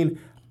 I mean,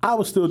 I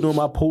was still doing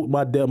my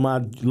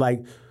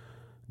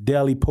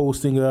daily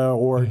posting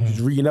or just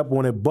reading up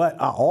on it, but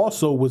I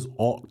also was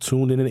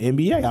tuned in the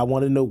NBA. I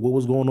wanted to know what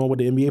was going on with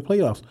the NBA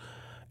playoffs.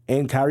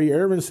 And Kyrie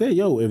Irving said,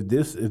 "Yo, if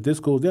this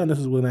goes down, this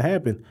is what's gonna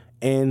happen."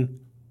 And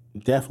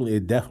it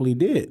definitely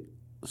did.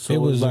 So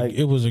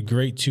it was a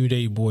great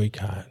 2-day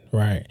boycott,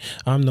 right?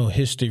 I'm no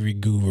history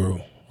guru,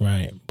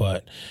 right?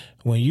 But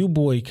when you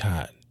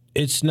boycott,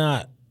 it's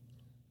not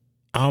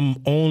I'm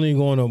only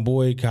going to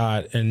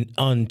boycott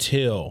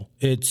until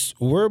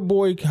we're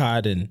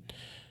boycotting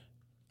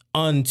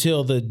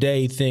until the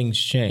day things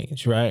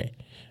change, right?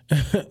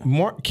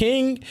 Mark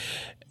King,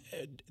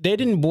 they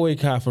didn't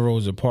boycott for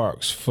Rosa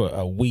Parks for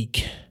a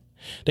week.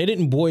 They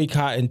didn't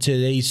boycott until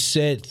they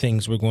said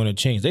things were going to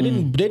change. They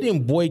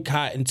didn't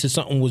boycott until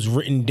something was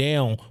written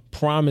down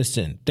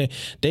promising.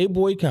 They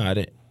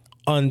boycotted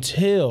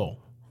until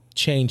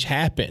change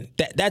happened.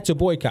 That's a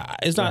boycott.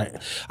 It's not.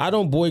 Right. I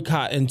don't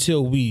boycott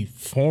until we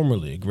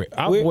formally agree.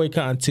 I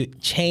boycott until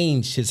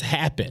change has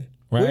happened.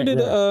 Right. Where did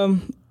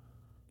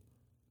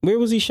where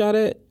was he shot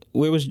at?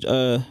 Where was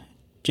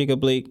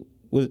Jacob Blake?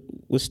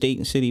 Was state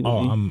and city?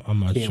 I'm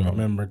not sure.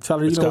 Remember?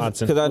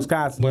 Wisconsin.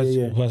 Wisconsin.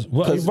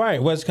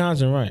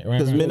 Wisconsin. Right.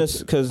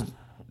 Because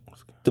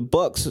the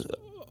Bucks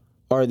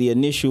are the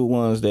initial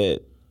ones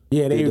that.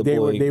 Yeah, they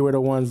were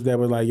the ones that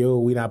were like, "Yo,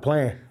 we not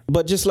playing."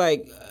 But just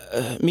like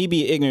me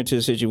being ignorant to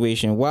the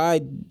situation,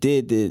 why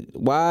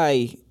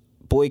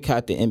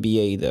boycott the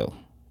NBA though?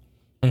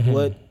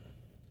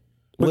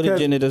 Mm-hmm. What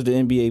agenda does the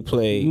NBA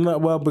play? No,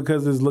 well,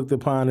 because it's looked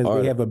upon as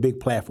they have a big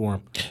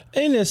platform.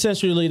 And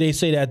essentially, they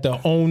say that the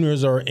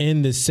owners are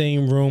in the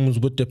same rooms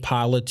with the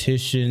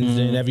politicians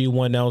and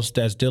everyone else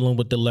that's dealing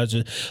with the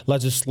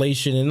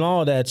legislation and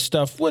all that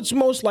stuff, which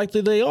most likely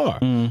they are,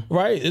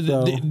 right?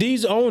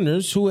 These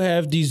owners who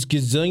have these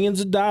gazillions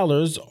of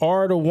dollars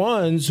are the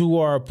ones who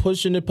are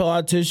pushing the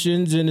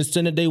politicians in the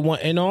Senate they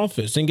want in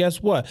office. And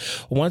guess what?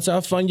 Once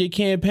I fund your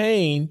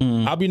campaign,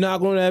 I'll be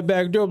knocking on that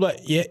back door like,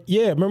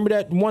 yeah, remember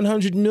that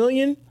 $100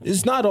 million?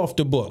 It's not off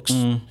the books.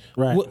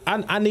 Right. Well,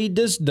 I need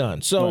this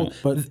done. So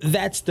But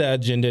that's the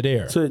agenda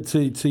there.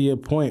 To your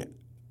point,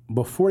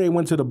 before they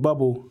went to the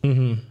bubble,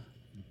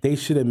 they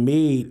should have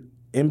made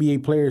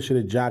NBA players should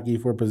have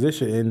jockeyed for a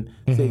position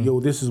and said, "Yo,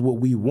 this is what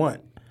we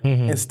want,"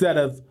 instead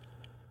of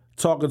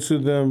talking to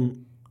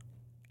them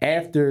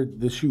after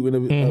the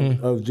shooting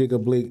of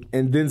Jacob Blake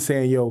and then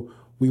saying, "Yo,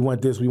 we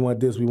want this, we want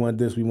this, we want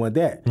this, we want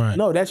that." Right.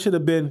 No, that should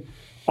have been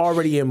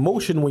already in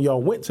motion when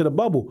y'all went to the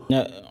bubble.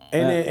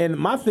 And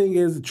my thing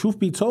is, truth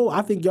be told,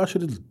 I think y'all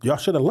should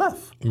have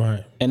left.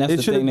 Right. And that's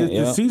the thing.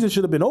 The season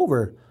should have been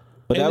over.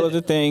 But that was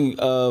the thing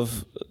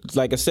of,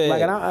 like I said,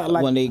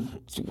 when they.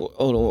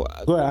 Hold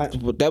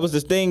on. That was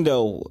the thing,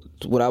 though.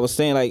 What I was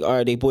saying, like, all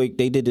right,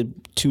 they did the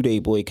 2-day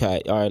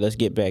boycott. All right, let's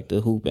get back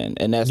to hooping.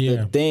 And that's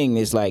the thing.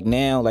 It's like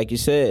now, like you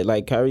said,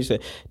 like Kyrie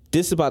said,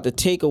 this is about to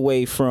take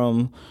away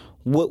from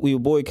what we were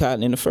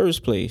boycotting in the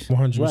first place.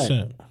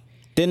 100%.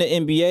 Then the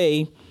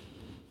NBA,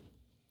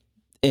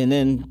 and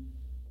then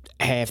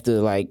have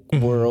to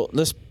world.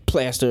 Let's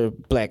plaster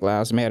Black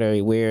Lives Matter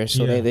everywhere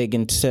so that they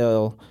can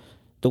tell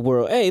the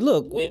world, hey,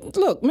 look,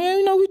 man,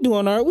 you know we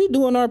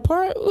doing our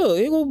part. Look,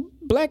 it go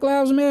Black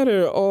Lives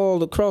Matter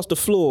all across the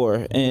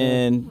floor,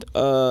 and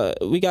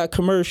we got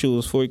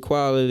commercials for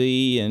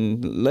equality,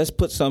 and let's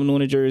put something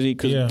on the jersey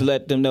to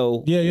let them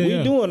know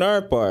we doing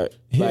our part.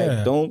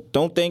 Like,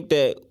 don't think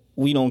that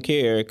we don't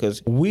care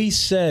because we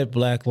said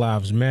Black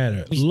Lives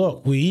Matter.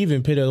 Look, we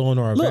even put it on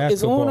our basketball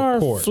it's on our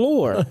court.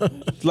 Floor.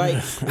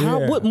 Like,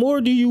 what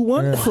more do you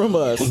want from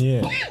us?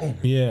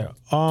 Yeah.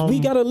 We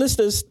got a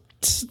list of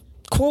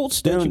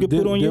quotes that you can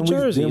put on your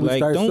jersey.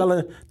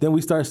 Then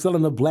we start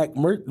selling the Black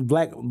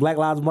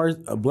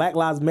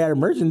Lives Matter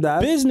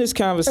merchandise. Business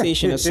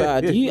conversation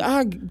aside,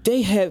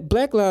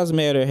 Black Lives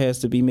Matter has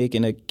to be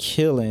making a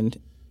killing.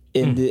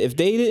 If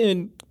they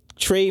didn't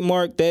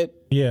trademark that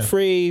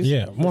phrase,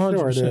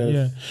 100%.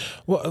 Yeah.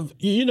 Well,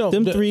 you know,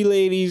 them three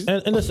ladies.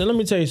 And listen, let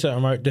me tell you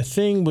something. Right, the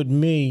thing with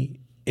me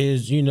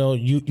is, you know,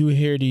 you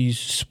hear these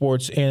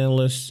sports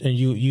analysts and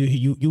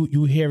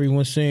you hear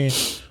everyone saying,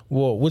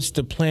 well, what's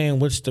the plan?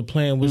 What's the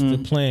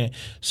plan?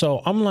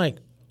 So I'm like,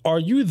 are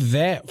you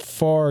that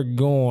far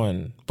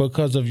gone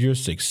because of your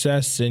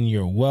success and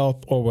your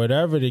wealth or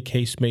whatever the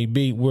case may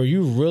be, where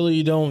you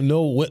really don't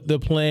know what the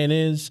plan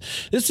is?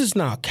 This is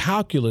not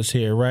calculus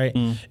here, right?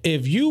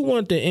 If you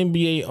want the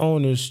NBA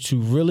owners to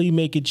really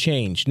make a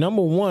change,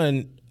 number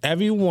one,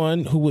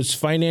 everyone who is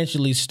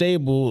financially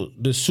stable,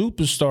 the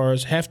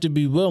superstars, have to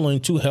be willing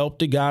to help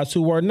the guys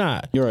who are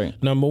not. You're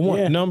right. Number one.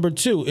 Yeah. Number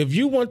two, if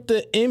you want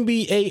the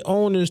NBA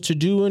owners to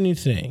do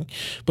anything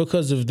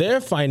because of their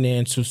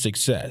financial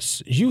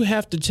success, you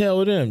have to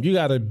tell them, you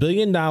got $1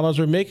 billion,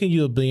 we're making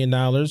you $1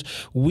 billion.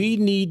 We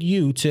need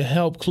you to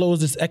help close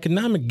this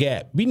economic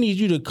gap. We need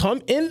you to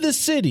come in the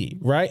city,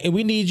 right? And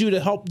we need you to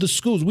help the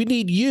schools. We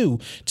need you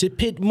to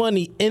put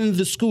money in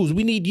the schools.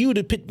 We need you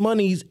to put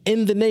monies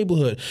in the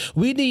neighborhood.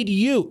 We need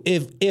you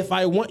if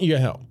I want your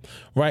help,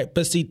 right?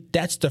 But see,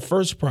 that's the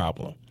first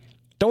problem.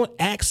 Don't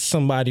ask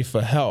somebody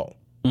for help.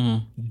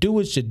 Do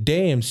it your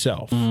damn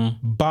self.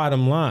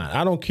 Bottom line,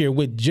 I don't care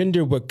what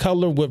gender, what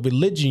color, what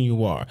religion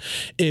you are.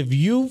 If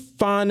you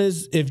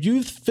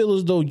feel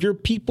as though your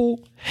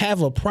people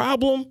have a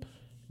problem,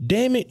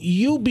 damn it,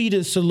 you be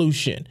the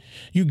solution.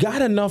 You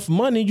got enough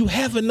money, you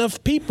have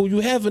enough people,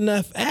 you have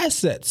enough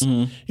assets.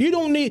 You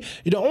don't need,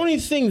 the only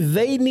thing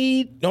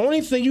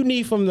you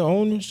need from the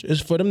owners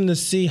is for them to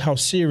see how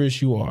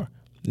serious you are.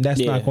 That's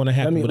not going to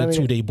happen with a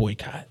 2-day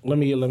boycott. Let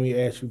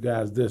me ask you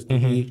guys this.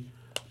 Do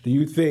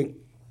you think,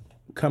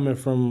 coming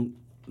from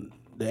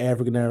the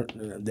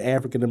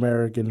African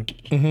American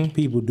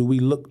people, do we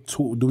look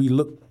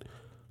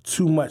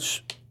too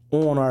much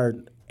on our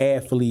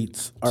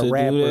athletes, our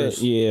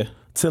rappers?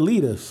 To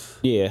lead us.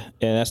 Yeah,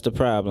 and that's the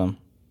problem.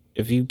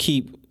 If you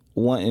keep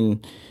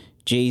wanting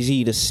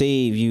Jay-Z to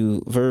save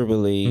you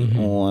verbally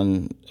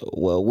on,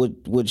 well,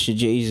 what should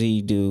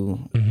Jay-Z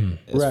do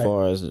as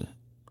far as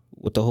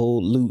with the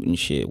whole loot and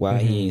shit? Why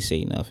he ain't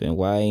say nothing?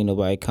 Why ain't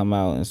nobody come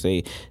out and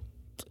say,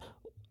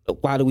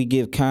 why do we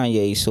give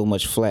Kanye so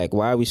much flack?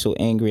 Why are we so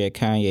angry at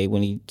Kanye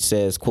when he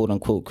says quote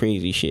unquote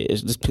crazy shit?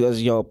 It's just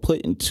because y'all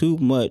putting too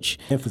much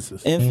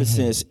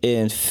emphasis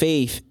and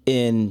faith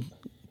in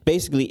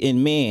basically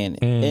in man,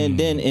 and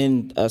then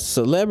in a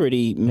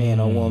celebrity man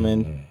or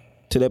woman.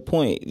 To that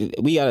point,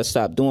 we got to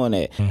stop doing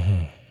that.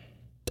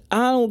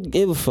 I don't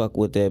give a fuck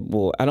with that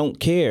boy. I don't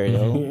care,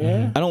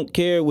 yo. I don't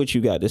care what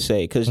you got to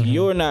say because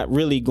you're not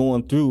really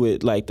going through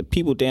it like the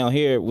people down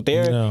here.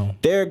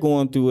 They're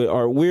going through it,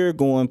 or we're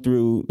going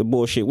through the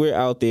bullshit. We're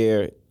out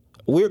there.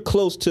 We're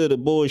close to the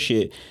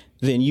bullshit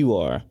than you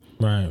are.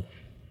 Right.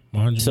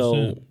 100%.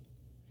 So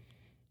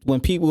when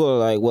people are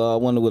like, well, I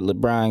wonder what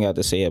LeBron got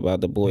to say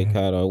about the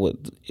boycott or what,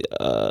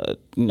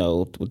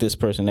 with this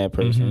person, that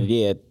person.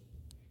 Yeah,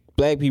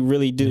 black people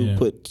really do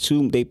put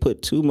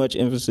too much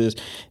emphasis.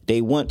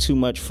 They want too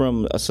much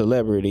from a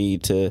celebrity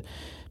to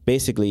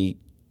basically,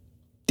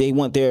 they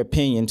want their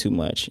opinion too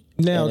much.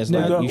 Now, you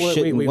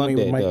shouldn't want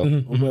that,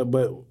 though.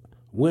 But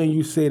when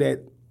you say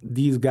that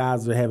these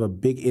guys have a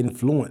big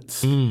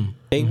influence,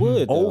 they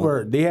would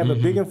over. They have a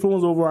big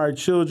influence over our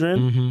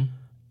children.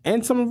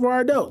 And some of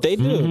our adults. They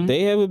do.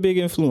 They have a big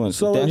influence.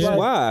 So that's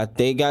why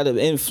they got an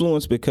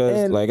influence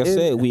because, like I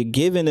said, we're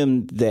giving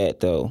them that,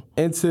 though.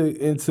 And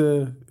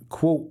to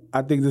quote,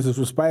 I think this is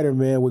for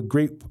Spider-Man, with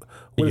great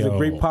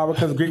power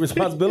comes great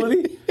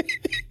responsibility?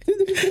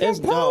 This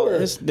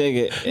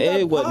nigga,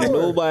 it wasn't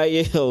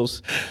nobody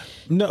else.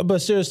 No,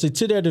 but seriously,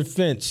 to their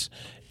defense,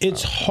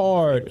 it's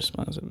hard.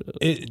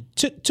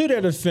 To their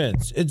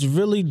defense, it's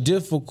really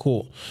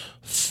difficult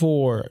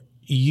for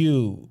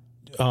you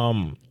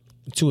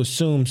to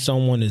assume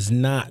someone is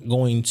not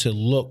going to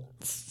look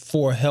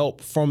for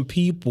help from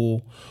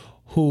people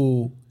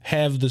who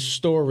have the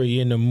story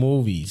in the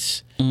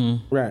movies.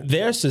 Right.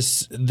 Their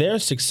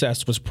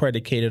success was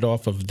predicated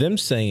off of them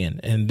saying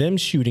and them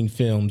shooting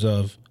films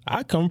of,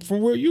 I come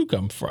from where you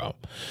come from.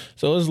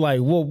 So it's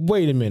like, well,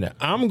 wait a minute.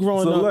 I'm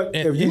growing up. So look,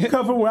 if you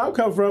come from where I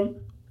come from,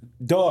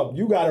 dog,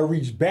 you got to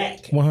reach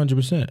back.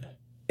 100%.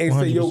 And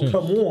say, yo,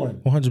 come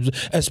on.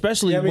 100%.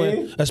 Especially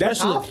when,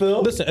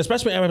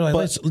 especially when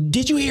everybody's like,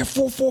 did you hear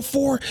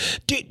 444?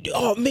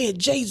 Oh, man,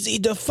 Jay-Z,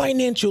 the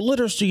financial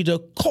literacy, the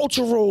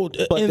cultural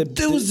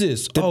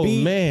enthusiast. To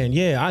be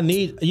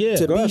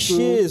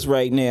shiz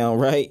right now,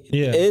 right?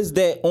 Yeah. Is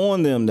that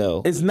on them,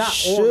 though? It's not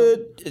on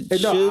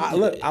them.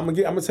 Look, I'm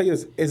going to tell you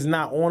this. It's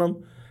not on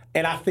them.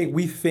 And I think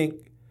we think,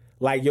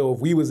 like, yo, if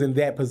we was in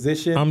that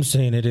position, I'm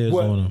saying it is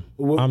on them.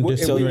 I'm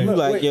disagreeing.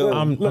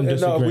 I'm disagreeing.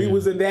 No, if we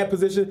was in that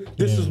position,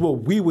 this is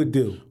what we would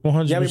do.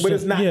 100%. You know, but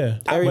it's not. Yeah.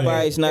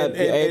 Everybody's not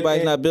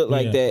built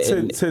like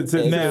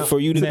that. Now, for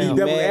you to be devil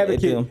mad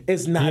advocate, at them,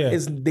 it's not.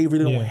 They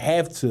really don't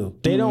have to.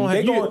 They don't.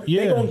 They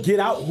gonna get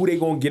out who they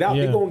gonna get out.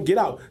 They gonna get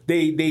out.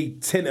 They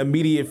 10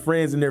 immediate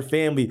friends in their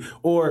family,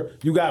 or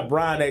you got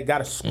Brian that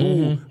got a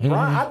school.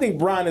 Brian, I think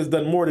Brian has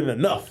done more than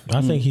enough.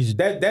 I think he's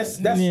that's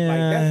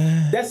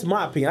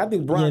my opinion. I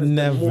think Brian.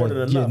 More than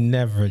enough. You're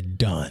never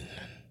done.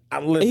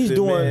 He's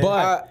doing,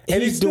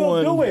 and he's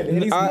still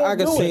doing. I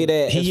can say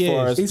that he as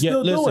far as he's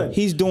still doing.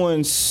 He's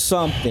doing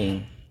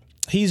something.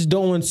 He's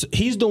doing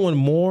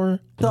more.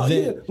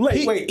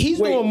 He's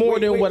doing more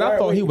than what I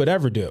thought he would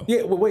ever do.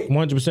 Yeah, well, wait,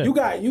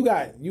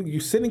 100%. You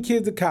sending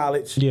kids to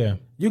college. Yeah,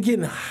 you're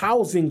getting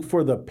housing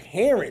for the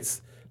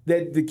parents.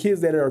 That the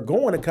kids that are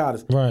going to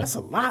college, that's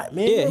a lot,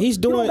 man. Yeah, he's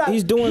doing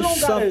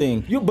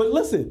something. But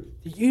listen,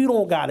 you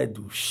don't gotta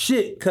do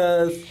shit,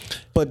 cause.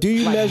 But do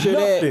you measure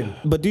that?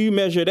 But do you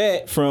measure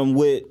that from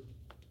with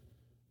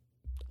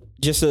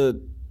just a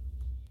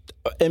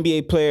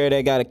NBA player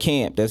that got a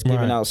camp that's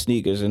giving out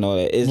sneakers and all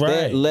that? Is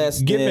that less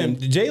than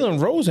Jalen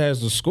Rose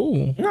has the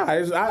school? No,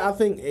 I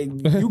think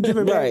you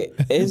giving back.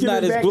 It's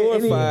not as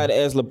glorified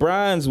as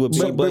LeBron's would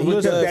be, but he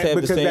does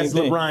have the same that's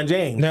thing. LeBron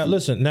James. Now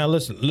listen.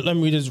 Let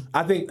me just.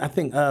 I think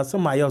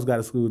somebody else got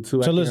a school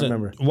too. So I listen.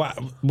 Can't remember. Why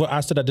I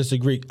said I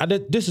disagree.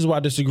 This is why I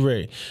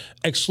disagree.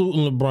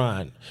 Excluding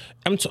LeBron,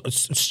 I'm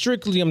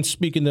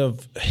speaking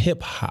of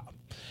hip hop.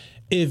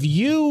 If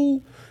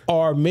you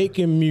are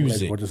making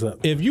music,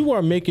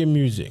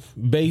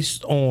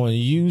 based on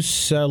you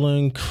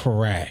selling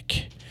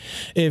crack,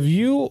 if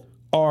you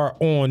are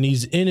on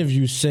these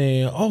interviews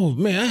saying, oh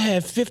man, I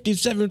have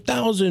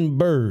 57,000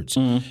 birds.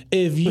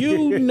 If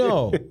you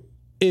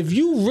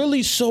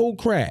really sold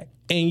crack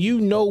and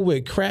you know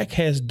what crack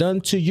has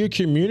done to your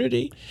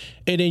community,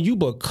 and then you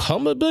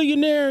become a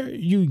billionaire,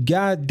 you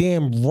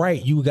goddamn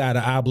right you got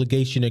an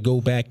obligation to go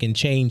back and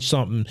change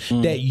something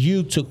that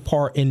you took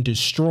part in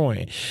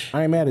destroying.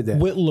 I ain't mad at that.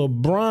 With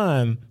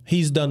LeBron,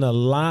 he's done a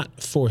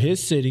lot for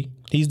his city.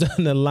 He's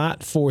done a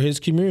lot for his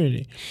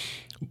community.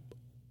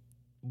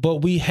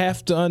 But we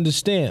have to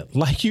understand,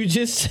 like you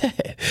just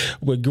said,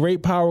 with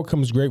great power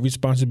comes great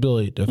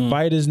responsibility. The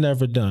fight is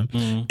never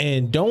done.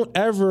 And don't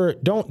ever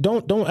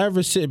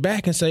sit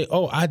back and say,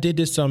 oh, I did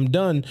this, I'm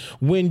done,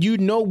 when you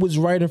know what's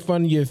right in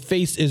front of your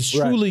face is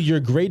truly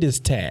your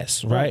greatest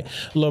task, right?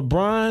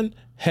 LeBron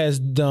has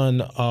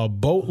done a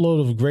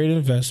boatload of great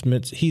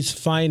investments. He's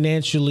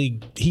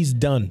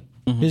done.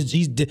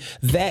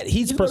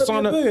 He's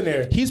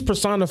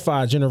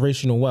personified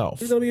generational wealth.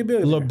 He's gonna be a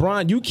billionaire.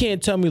 LeBron, you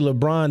can't tell me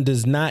LeBron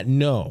does not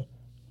know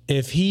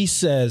if he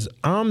says,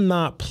 I'm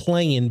not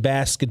playing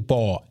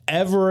basketball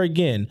ever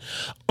again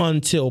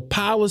until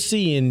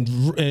policy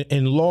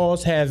and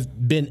laws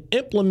have been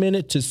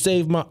implemented to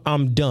save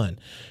I'm done.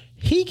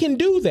 He can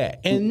do that,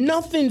 and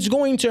nothing's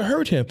going to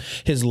hurt him.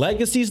 His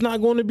legacy's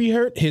not going to be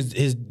hurt.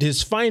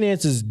 His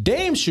finances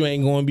damn sure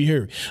ain't going to be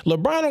hurt.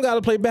 LeBron don't got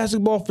to play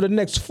basketball for the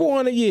next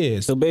 400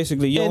 years. So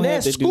basically, you don't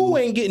have to school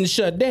ain't getting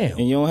shut down.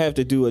 And you don't have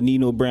to do a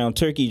Nino Brown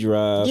turkey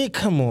drive. Yeah,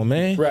 come on,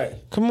 man. Right.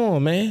 Come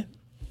on, man.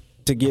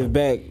 To give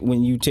back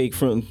when you take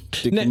from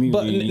the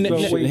community.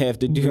 You shouldn't have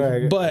to do.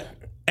 Right. But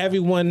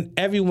everyone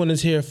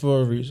is here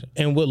for a reason.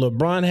 And what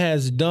LeBron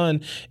has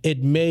done,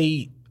 it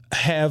may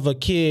have a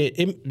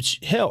kid.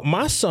 Hell,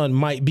 my son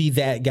might be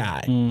that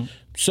guy.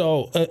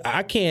 So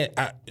I can't.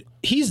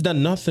 He's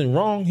done nothing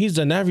wrong. He's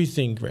done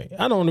everything great.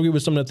 I don't agree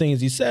with some of the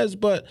things he says,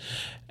 but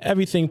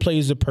everything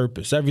plays a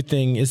purpose.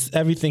 Everything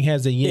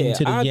has a yin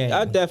to the yang.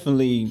 I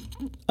definitely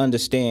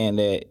understand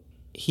that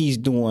he's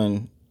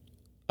doing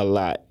a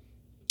lot.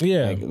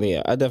 Yeah,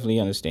 I definitely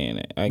understand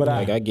that.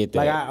 I get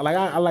that.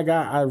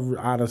 I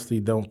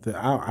honestly don't.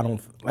 I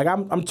don't. Like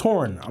I'm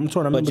torn. I'm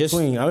in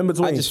between.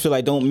 I just feel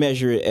like don't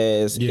measure it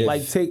as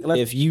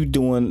if you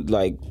doing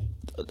like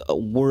a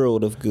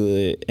world of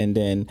good, and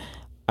then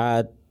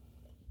I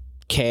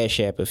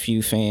cash app a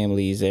few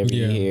families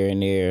every here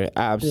and there.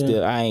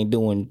 I ain't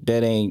doing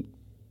that. Ain't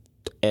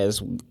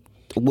as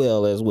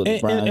well as what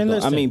Brian's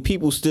doing. I mean,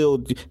 people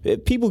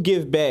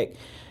give back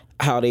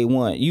how they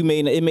want.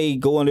 It may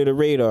go under the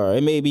radar.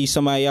 It may be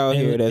somebody out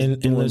here that's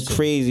doing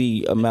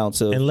crazy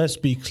amounts of. And let's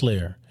be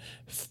clear,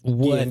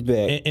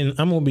 and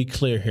I'm gonna be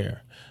clear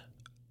here.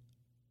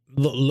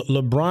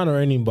 LeBron or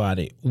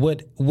anybody,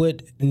 what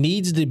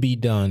needs to be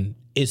done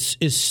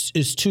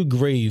is too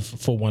grave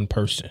for one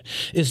person.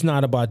 It's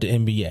not about the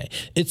NBA.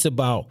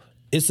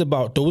 It's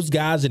about those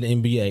guys in the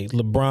NBA,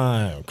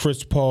 LeBron,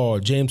 Chris Paul,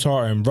 James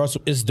Harden,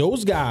 Russell. It's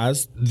those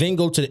guys, then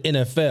go to the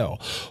NFL.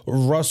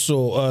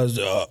 Russell,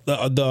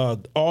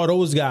 all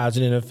those guys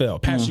in the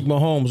NFL. Patrick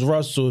Mahomes,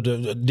 Russell,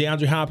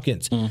 DeAndre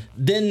Hopkins.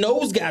 Then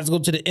those guys go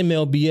to the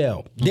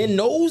MLBL. Then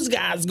those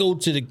guys go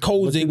to the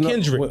Coles and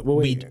Kendrick.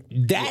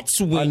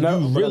 That's when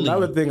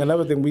Another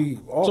thing. We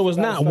also so it's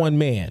not one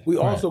man. We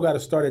also got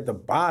to start at the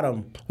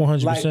bottom.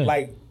 100%.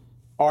 Like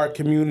our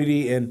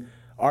community and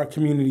our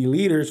community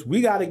leaders, we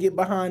got to get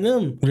behind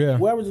them. Yeah.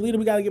 Whoever's the leader,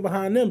 we got to get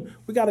behind them.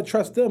 We got to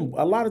trust them.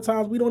 A lot of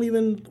times, we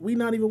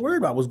not even worried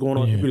about what's going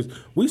on in computers.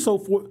 We so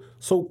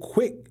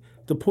quick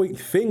to point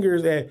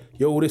fingers at,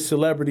 yo, this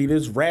celebrity,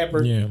 this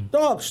rapper. Yeah.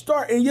 Dog,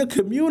 start in your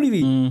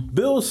community,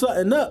 build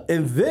something up,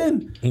 and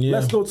then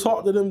let's go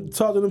talk to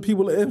them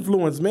people of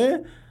influence,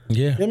 man.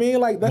 Yeah. I mean,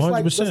 like that's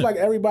 100%. that's like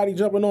everybody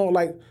jumping on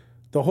like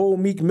the whole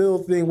Meek Mill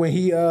thing when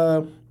he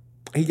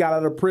got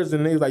out of prison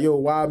and he was like, yo,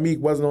 why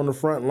Meek wasn't on the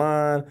front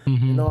line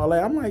and all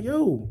that. I'm like,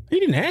 yo. He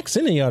didn't ask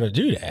any of y'all to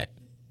do that.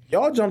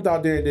 Y'all jumped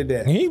out there and did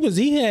that.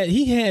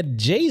 He had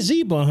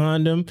Jay-Z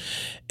behind him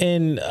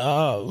and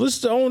what's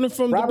the owner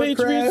from Robert the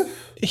Patriots?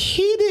 Kraft.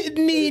 He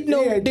didn't need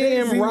no damn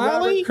Jay-Z,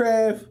 Riley.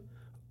 Robert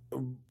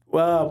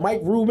Kraft,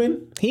 Mike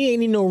Rubin. He ain't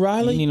need no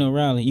Riley.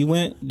 You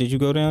went? Did you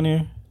go down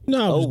there?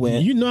 No,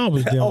 you know I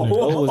was down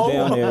there. I was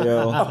down there,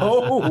 yo.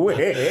 Oh,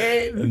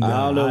 wait. I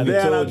don't know if he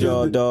told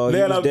y'all, dog.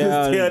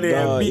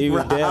 He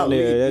was down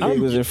there. That nigga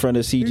was in front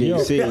of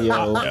CJC,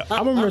 yo. I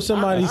remember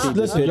somebody,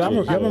 listen, I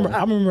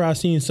remember I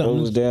seen something. I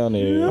was down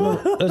there.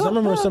 I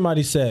remember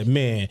somebody said,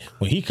 man,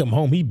 when he come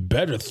home, he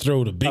better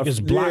throw the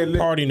biggest block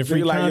party in the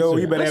free concert. Yo,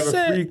 he better have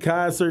a free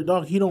concert.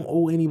 Dog, he don't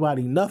owe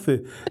anybody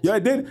nothing. Yo,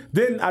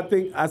 then I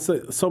think I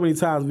said so many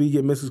times we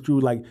get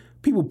misconstrued like,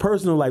 people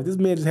personal life. This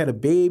man just had a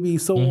baby,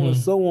 so on and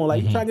so on.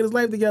 Like, he's trying to get his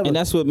life together. And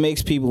that's what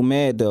makes people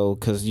mad, though,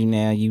 because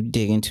you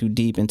digging too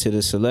deep into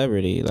the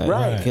celebrity. Like,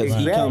 right. Because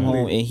he come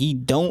home and he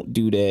don't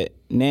do that.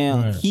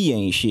 Now he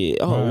ain't shit.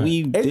 Oh,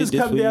 we it did just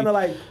this comes down to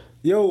like,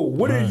 yo,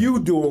 what are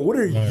you doing? What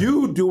are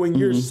you doing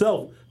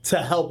yourself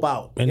to help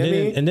out? And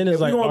then it's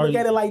if like, we don't look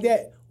at it like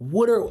that,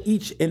 what are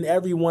each and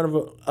every one of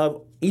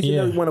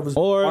us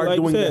or are like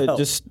doing you said, to help?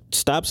 just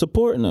stop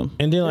supporting them.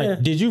 And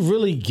then did you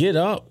really get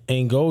up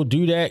and go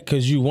do that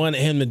because you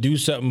wanted him to do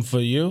something for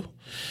you?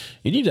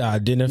 You need to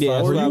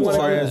identify who you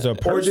are as a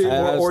person.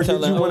 Or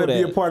did you want to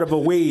be a part of a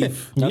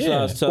wave? That's what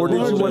I was telling Or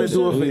did you want to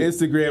do it for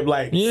Instagram?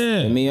 Like,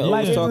 me and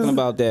I was talking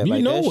about that.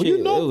 Like, that shit,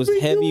 it was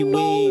heavy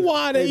weed.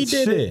 Why they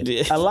did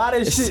it. A lot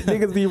of shit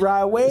niggas be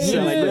right waves.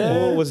 Like the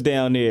bull was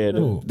down there.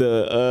 When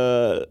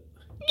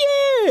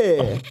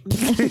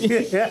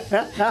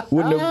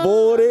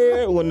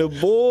the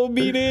bull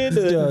be there,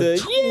 I'm there.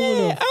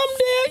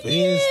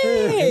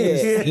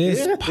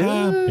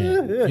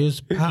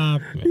 It's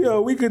popping.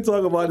 Yo, we could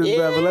talk about this,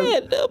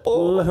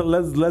 but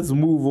let's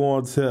move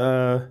on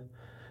to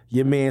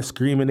your man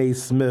Screaming A.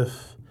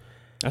 Smith.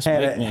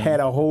 Had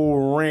a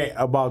whole rant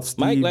about Steve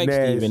Mike likes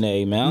Nash. Stephen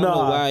A. Man, I don't know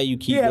why you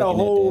keep. He had a looking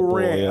whole at that boy,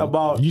 rant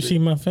about. You see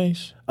my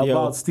face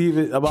about Steve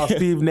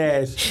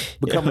Nash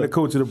becoming the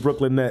coach of the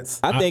Brooklyn Nets.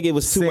 I think it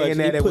was too saying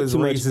much. That it was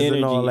racist energy.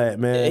 And all that,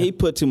 man. He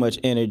put too much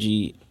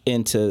energy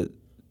into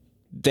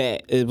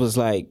that. It was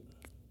like,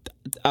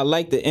 I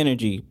like the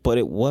energy, but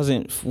it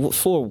wasn't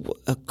for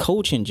a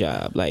coaching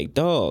job. Like,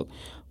 dog,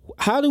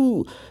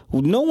 no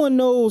one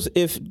knows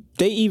if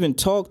they even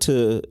talk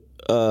to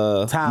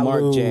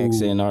Mark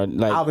Jackson or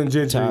like Alvin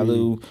Gentry.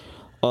 Tyloo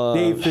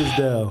Dave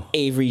Fizdale,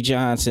 Avery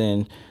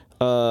Johnson.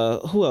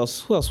 Who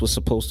else was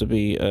supposed to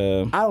be?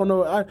 I don't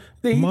know. I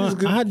think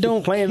I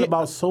don't complaining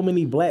about so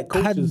many black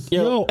coaches. I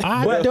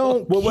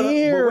don't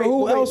care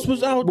who else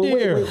was out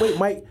there. Wait,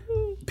 Mike.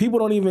 People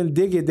don't even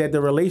dig it that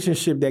the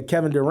relationship that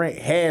Kevin Durant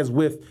has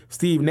with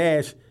Steve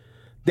Nash,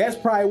 that's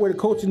probably where the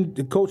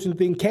coaching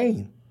thing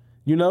came.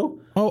 You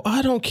know? Oh,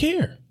 I don't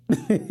care.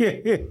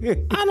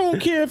 I don't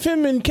care if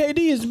him and KD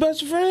is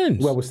best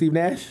friends. What, with Steve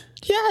Nash?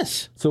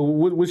 Yes. So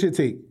what's your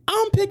take?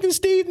 I'm picking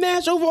Steve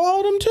Nash over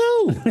all them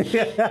too.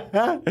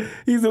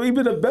 He's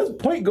been the best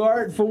point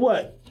guard for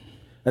what?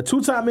 A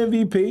 2-time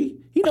MVP.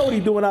 He know what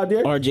he's doing out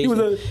there.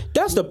 RJ.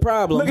 That's the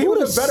problem. Look, he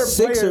was a better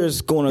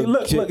Sixers player. Gonna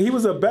look, he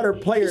was a better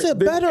player He's a than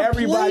better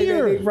everybody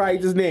player. that they probably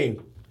just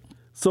named.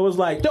 So it's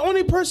like The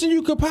only person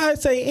you could probably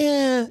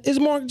say, is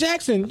Mark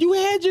Jackson. You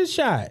had your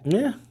shot.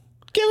 yeah.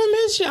 Give him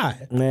his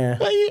shot. Man.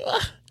 What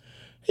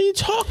are you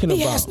talking about?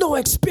 He has no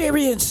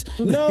experience.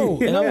 No.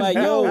 And I'm like,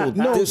 yo,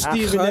 no, this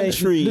Stephen A.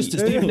 country. Listen,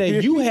 Stephen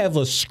A., you have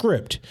a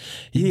script.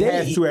 He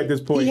has to at this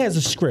point. He has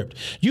a script.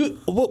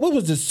 What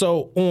was this?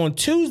 So on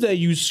Tuesday,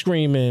 you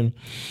screaming,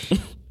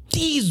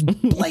 these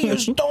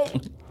players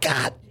don't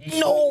got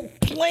no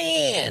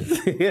plan.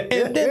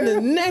 And then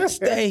the next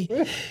day,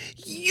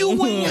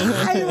 you ain't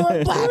hire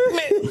a black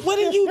man. What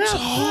are you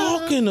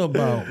talking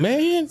about,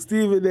 man?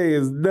 Stephen A.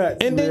 is nuts.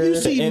 And then you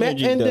see,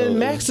 then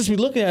Max just be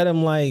looking at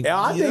him like,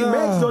 I think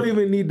Max don't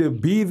even need to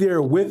be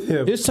there with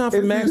him. It's time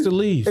for Max to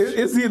leave.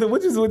 It's either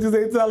what you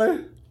say,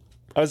 Teller?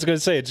 I was going to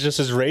say, it's just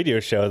his radio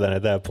show then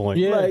at that point.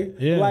 Yeah. He's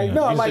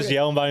He's just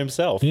yelling by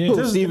himself. Yeah.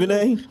 Who, Stephen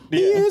A?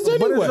 He is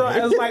anyway. But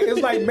it's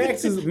like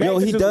Max is. Yo,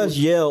 he does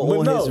yell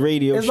on his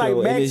radio it's like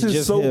show, and Max it's is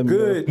just so him, bro.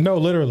 good. No,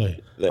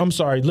 literally. I'm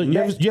sorry. Look,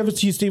 you ever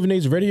see Stephen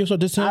A's radio show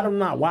this time? I'm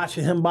not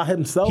watching him by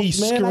himself. He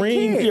man.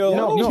 screamed. I can't.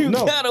 Yo, You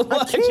no. gotta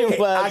watch him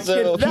by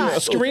himself.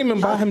 cannot.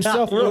 Screaming by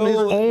himself on his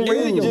own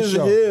radio It's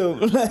show.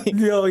 just him. Like,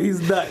 Yo,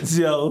 he's nuts,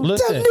 yo.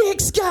 Listen,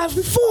 Knicks got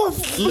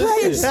 4th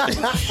place.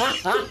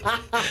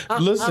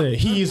 listen.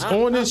 He's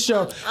on his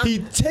show. He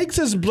takes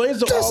his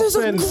blazer off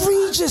and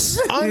egregious.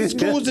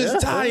 unscrews his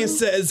tie and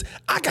says,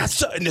 "I got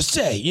something to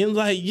say." And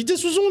like, you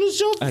just was on the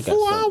show for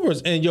 4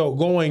 hours and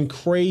going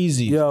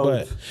crazy. Yo,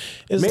 but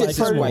it's make like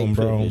certain come on,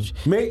 bro. privilege.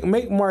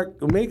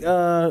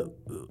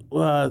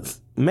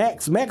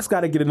 Max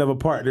got to get another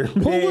partner.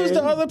 Who was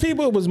the other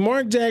people? It was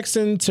Mark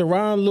Jackson,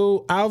 Tyronn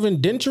Lue,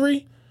 Alvin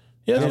Gentry.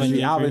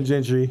 Alvin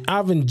Gentry.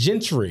 Alvin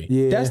Gentry.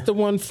 Yeah. That's the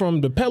one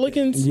from the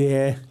Pelicans?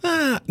 Yeah.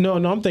 No,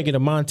 I'm thinking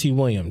of Monty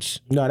Williams.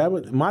 No, that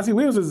was Monty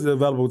Williams is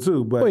available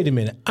too, but Wait a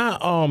minute.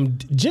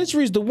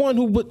 Gentry's the one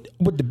who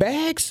with the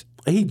bags?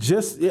 I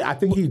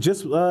think he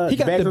just He got bags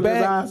the under his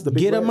bag. eyes, the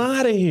big Get him bag.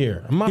 out of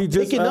here. I'm not He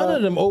just, taking none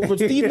of them over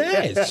Steve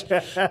Nash.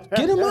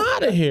 Get him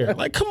out of here.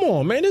 Like, come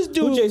on, man. This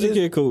dude Who Jason is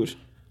Kidd coach?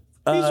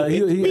 He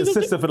he's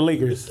assisted for the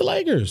Lakers. the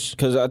Lakers.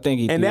 Because I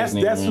think he. And threw his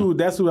name around.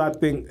 that's who I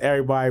think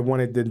everybody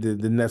wanted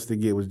the Nets to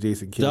get was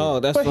Jason Kidd.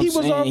 Dog, that's But what he I'm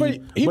was saying.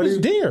 already he was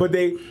there. But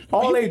they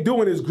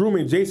doing is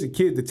grooming Jason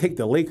Kidd to take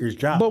the Lakers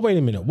job. But wait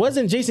a minute.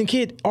 Wasn't Jason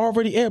Kidd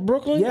already at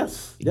Brooklyn?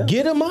 Yes.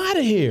 Get him out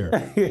of here.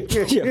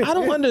 I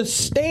don't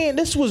understand.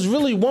 This was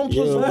really 1 +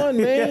 1,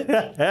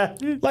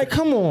 man. Like,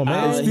 come on,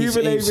 man.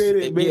 Stephen A.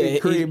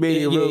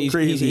 made it real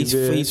crazy.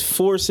 He's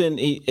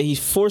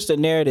forced a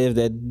narrative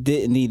that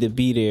didn't need to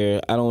be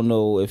there. I don't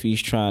know if he's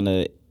trying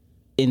to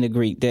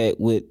integrate that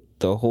with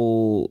the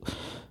whole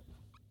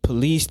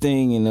police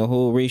thing and the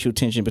whole racial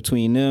tension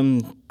between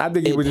them. I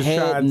think he was just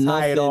trying to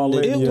tie it all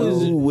in. It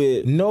was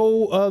with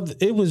No other.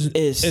 It was.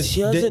 It's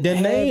doesn't the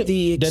have name.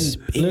 the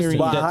experience.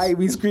 Why hype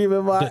be screaming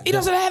about? He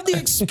doesn't have the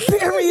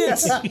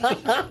experience.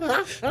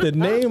 The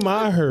name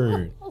I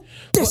heard.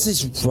 This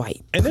is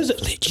right. And this,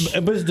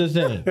 but it's the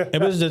thing.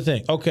 And this is the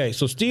thing. Okay,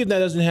 so Steve Nash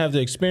doesn't have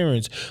the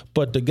experience,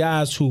 but the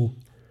guys who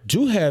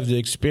do have the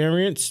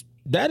experience,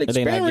 that they not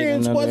giving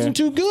experience them wasn't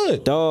too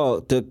good.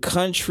 Dog, the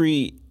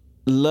country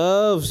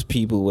loves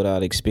people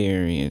without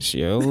experience,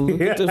 yo.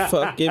 Look at the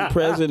fucking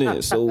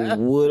president. So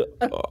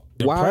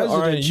why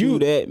aren't you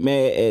that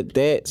mad at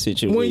that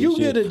situation? When you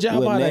get a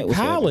job when out that of was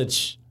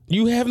college,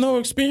 you have no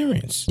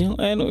experience. happening? You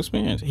don't have no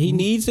experience. He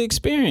needs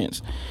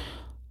experience.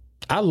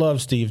 I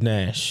love Steve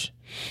Nash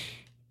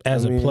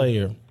as a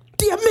player.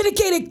 The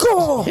unmitigated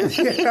goal.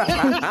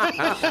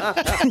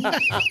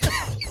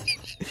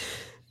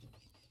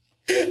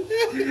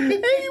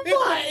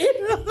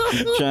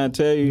 Trying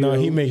to tell you. No, yo.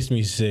 he makes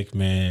me sick,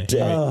 man.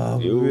 Oh,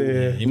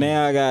 man.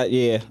 Now I got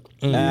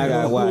Now I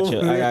gotta watch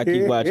it. I gotta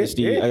keep watching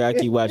Steve. I gotta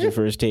keep watching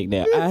First Take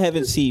now. I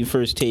haven't seen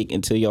First Take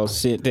until y'all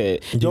sent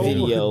that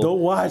video. Don't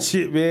watch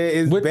it, man.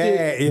 It's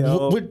bad.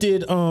 What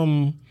did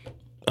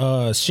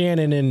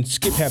Shannon and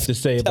Skip have to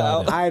say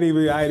about it? I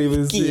ain't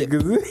even see it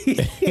because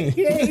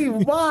he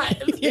ain't bought.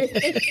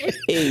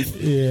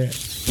 Yeah.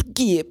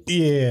 Skip.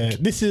 Yeah,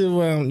 this is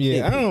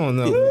I don't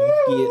know.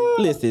 Skip.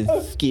 Listen,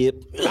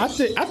 Skip. I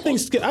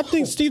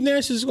think Steve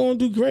Nash is going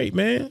to do great,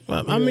 man.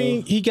 I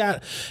mean,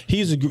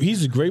 he's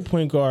a great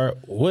point guard.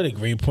 What a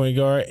great point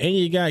guard, and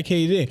you got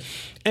KD,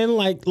 and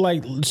like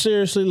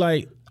seriously,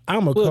 like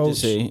I'm a We'll coach.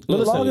 just see. But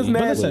listen, Long as but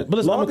Nash, listen, I'm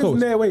a long as coach.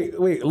 Nash,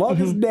 wait.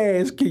 Long as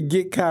Nash can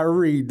get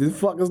Kyrie, this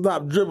fucker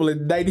stop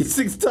dribbling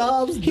 96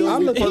 times.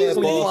 I'm looking at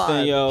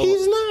Boston, yo.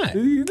 He's not.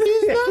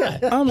 He's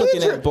not. I'm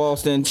looking at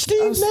Boston.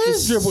 Steve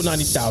Nash dribbled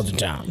 90,000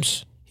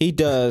 times. He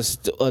does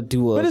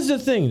do a. But it's the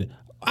thing.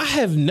 I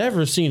have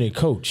never seen a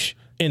coach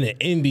in the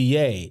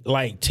NBA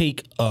like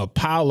take a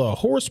pile of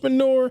horse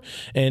manure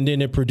and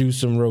then it produce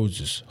some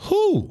roses.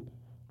 Who?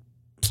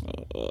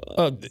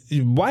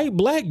 White,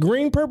 black,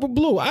 green, purple,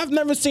 blue. I've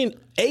never seen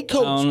a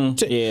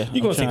coach. Yeah,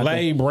 You're going to say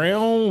Larry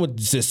Brown with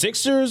the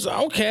Sixers?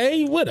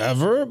 Okay,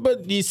 whatever.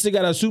 But you still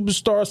got a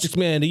superstar, 6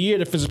 man of the year,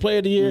 defensive player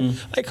of the year.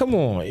 Like, come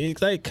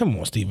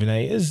on, Stephen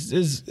A.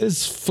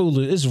 It's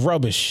foolish. It's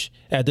rubbish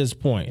at this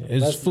point.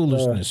 It's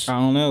foolishness. I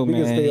don't know, We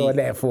man. can stay on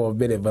that for a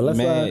minute, but let's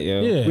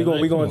Yeah, we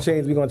like, gonna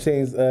change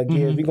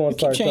gears. We gonna Keep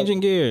start changing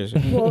gears.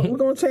 We're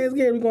gonna change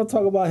gears. We're gonna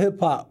talk about hip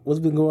hop. What's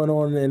been going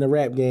on in the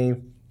rap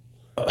game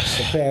the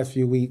past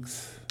few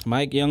weeks?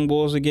 Mike Young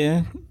Boys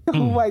again.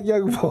 White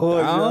young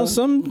boys.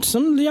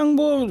 Some young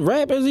boy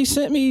rappers he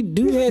sent me.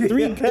 Dude had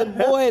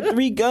the boy had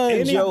 3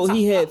 guns, yo.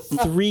 He had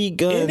 3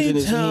 guns in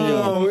his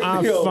hand.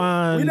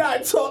 We're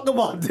not talking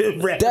about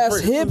them rappers. That's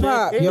hip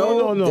hop,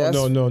 yo.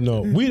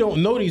 No. We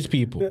don't know these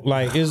people.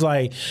 Like it's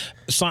like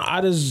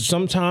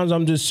sometimes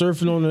I'm just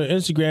surfing on the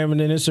Instagram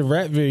and then it's a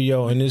rap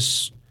video and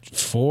it's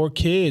 4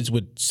 kids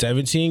with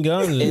 17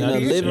 guns In the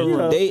living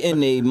room. They in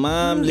their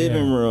mom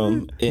living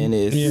room. And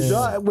it's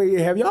Wait,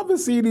 have y'all been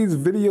seeing these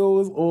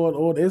videos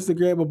on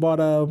Instagram about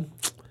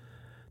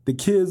the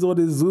kids on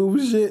this Zoom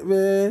shit,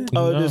 man?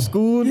 the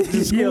school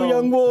Yo,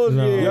 young boys.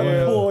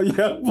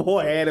 Young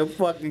boy had a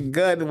fucking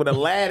gun with a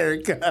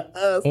ladder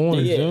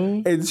on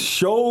Zoom. and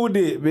showed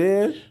it,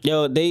 man.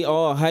 Yo, they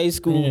all high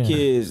school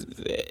kids.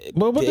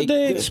 But what did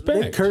they They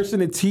expect? cursing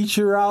the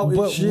teacher out and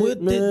But shit,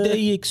 what man. did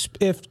they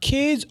expect? If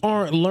kids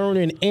aren't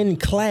learning in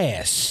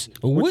class,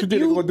 what you think they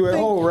gonna do at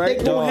home, right?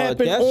 They gonna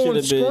happen that on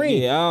should've been-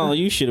 screen.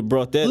 you should have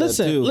brought that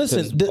Listen, up too.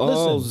 listen, 'cause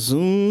all listen.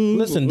 Zoom.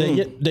 Listen,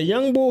 the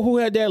young boy who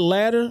had that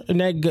ladder and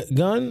that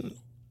gun,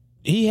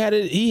 he had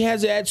it. He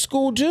has it at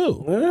school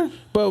too. Yeah.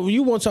 But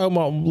you want to talk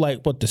about like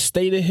what the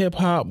state of hip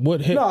hop?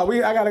 What hip? No,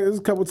 I got it a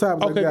couple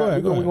times. Okay, go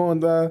ahead, We're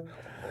going.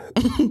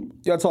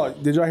 Y'all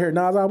talk. Did y'all hear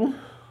Nas album?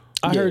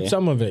 I heard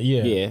some of it.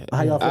 Yeah. Yeah.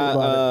 How y'all feel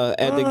about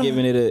it? After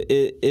giving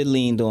it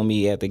leaned on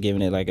me after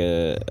giving it like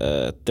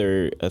a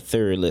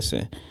third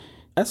listen.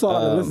 That's all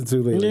I've been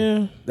listening to lately.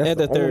 Yeah. That's At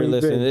the third only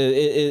listen, thing.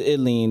 it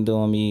leaned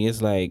on me.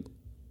 It's like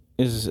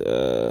it's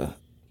a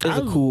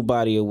cool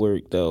body of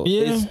work though.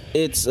 Yeah.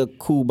 It's a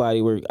cool body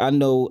of work. I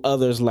know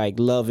others like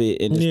love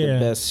it and it's Yeah. the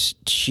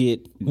best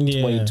shit in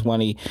Yeah.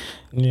 2020.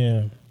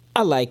 Yeah.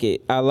 I like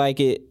it.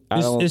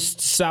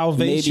 It's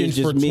salvation maybe it's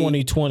just for me.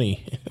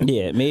 2020.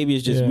 Yeah, maybe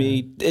it's just Yeah.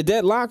 me. Is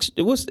that Locks?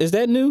 Is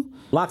that new?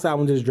 Locks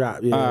album just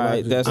dropped. Yeah, All Locks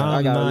right, just- I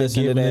I'm gotta not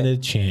listen to giving that. it a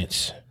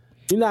chance.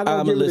 You're not gonna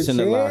I'm give gonna it a listen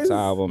to Locks chance?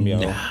 album, yo.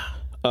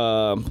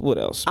 What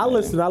else? I man?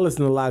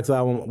 listen to Locks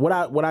album.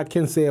 What I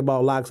can say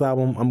about Locks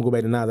album, I'm gonna go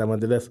back to Nas album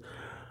after this.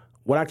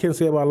 What I can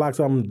say about Locks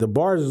album, the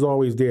bars is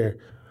always there.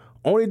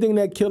 Only thing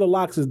that killed the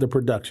Locks is the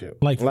production.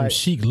 Like from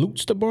Chic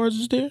Luke's the bars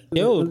is there?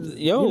 Yo,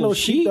 you know,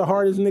 Sheik the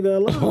hardest nigga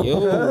alive.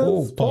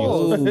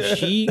 Yo,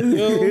 Sheik,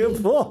 yo.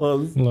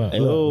 Pause.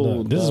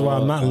 Look, this is why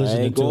I'm not I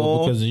listening ain't to it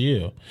going- because of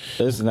you.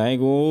 Listen, I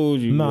ain't gonna hold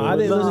you. No, bro. I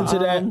didn't listen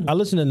to that. I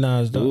listened to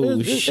Nas though. Ooh,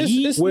 It's Chic.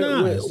 Nas.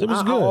 It was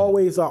I good.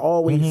 always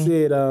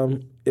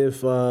said if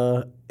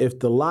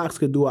the Locks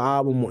could do an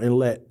album and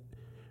let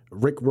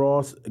Rick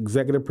Ross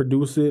executive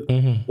produce it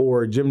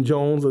or Jim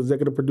Jones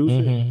executive produce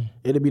it,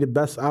 it'd be the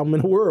best album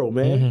in the world,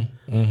 man.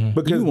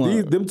 Because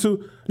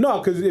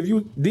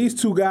these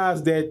two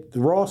guys that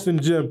Ross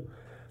and Jim,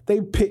 they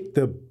pick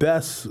the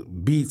best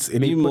beats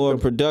and they Need put more the,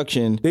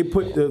 production. they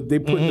put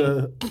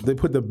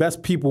the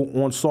best people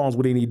on songs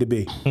where they need to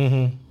be.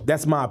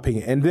 That's my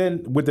opinion. And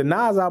then with the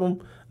Nas album,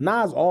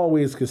 Nas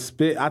always could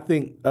spit. I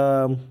think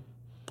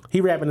he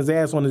rapping his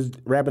ass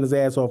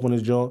off on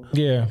his joint.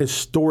 Yeah. His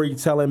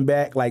storytelling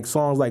back, like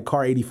songs like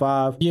Car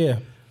 85. Yeah.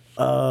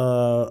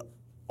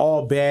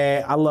 All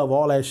Bad. I love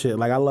all that shit.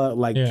 Like I love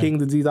King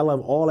Disease. I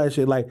love all that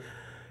shit. Like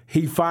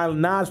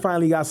Nas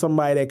finally got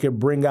somebody that could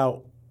bring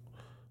out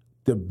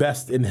the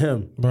best in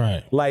him.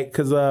 Right. Like,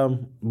 cause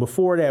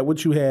before that,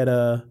 what you had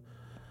the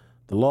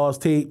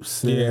Lost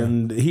Tapes,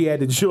 and he had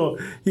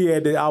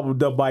the album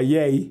done by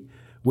Ye,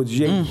 which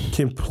Ye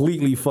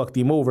completely fucked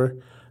him over.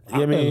 You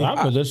know what I mean?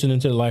 I've been listening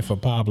to the Life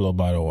of Pablo,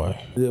 by the way.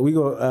 We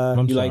go.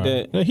 I'm You like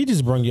sorry. that? He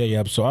just brought Ye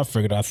up, so I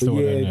figured I'd throw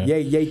it in there.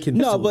 Ye can.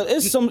 No, but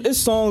it's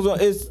songs on.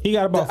 He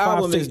got about the 5,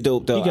 album 6. is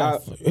dope though.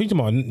 He's talking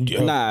about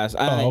Nas,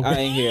 I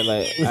ain't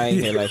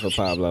hear Life of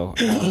Pablo.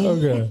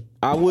 Okay.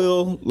 I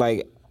will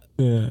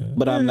Yeah.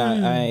 but I'm not.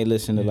 I ain't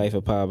listening to Life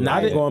of Pablo.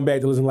 I ain't going back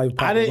to listen to Life.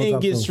 I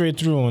didn't get straight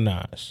through on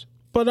Nas,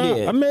 but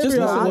Yeah, maybe just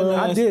listen to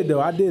I did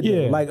though.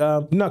 Yeah, Like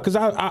no, because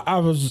I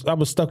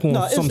was stuck on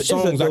some it's a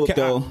songs. dope,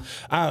 though.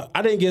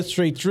 I didn't get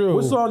straight through.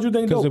 what songs you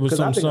think Because dope? it was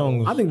some I think,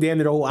 songs. I think the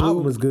end of the whole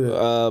album is good.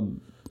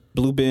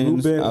 Blue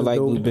Benz. Blue Benz I is like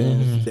dope. Blue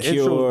Benz. The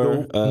intro's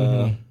Cure.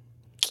 dope.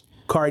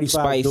 Cardi,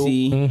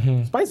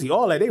 Spicy. Spicy,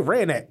 all that. They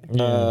ran that.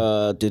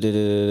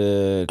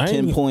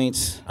 10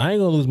 points. I ain't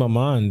gonna lose my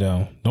mind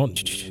though. Don't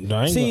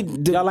I ain't See,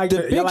 gonna,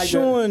 the Big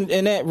Sean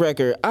in that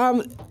record,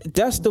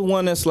 that's the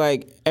one that's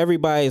like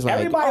everybody's like,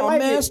 Everybody oh like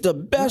man, it. that's the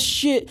best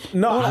shit.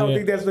 No, I don't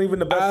think that's even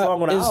the best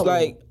song on the it's album.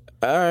 like,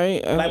 all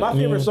right, Like my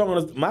favorite song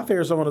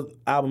on the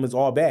album is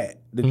All Bad.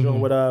 The joint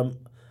with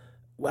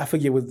I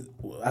forget what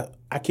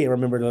I can't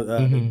remember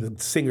the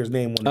singer's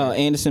name.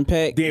 Anderson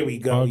 .Paak. There we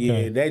go. Okay.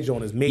 Yeah, that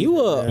joint is major. You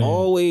are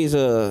always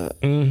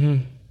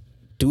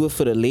do it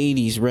for the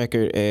ladies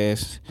record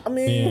ass. I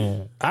mean,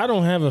 yeah. I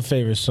don't have a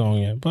favorite song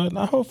yet, but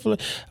hopefully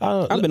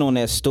I've been on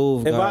that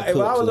stove. if I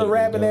was a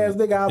rapping ass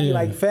nigga, I'll be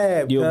like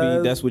Fab.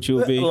 That's what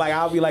you'll be. Like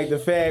I'll be like the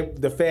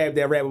Fab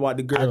that rap about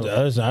the girl.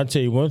 I'll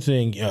tell you one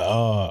thing.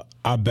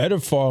 I better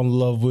fall in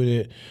love with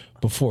it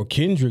before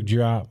Kendrick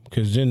drop,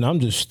 because then I'm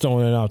just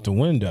throwing it out the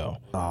window.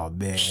 Oh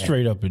man,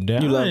 Straight up and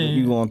down.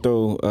 You gonna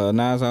throw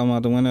Nas album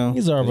out the window?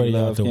 He's already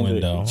out the Kendrick.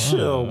 window.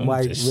 Chill,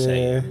 Mike, just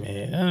saying,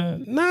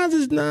 man. Nas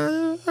is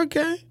Nas.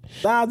 Okay.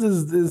 Nas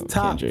is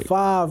top Kendrick.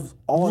 5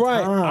 all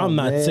Right. time. I'm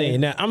not man. saying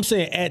that. I'm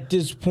saying at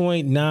this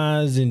point,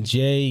 Nas and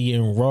Jay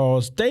and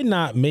Ross, they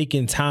not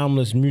making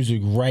timeless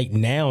music right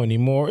now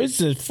anymore. It's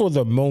just for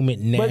the moment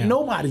now. But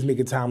nobody's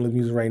making timeless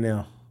music right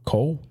now.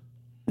 Cole?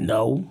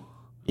 No.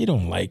 You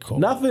don't like Cole.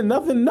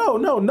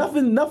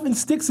 Nothing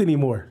sticks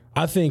anymore.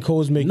 I think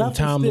Cole's making Nothing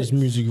timeless sticks.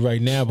 music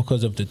right now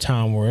because of the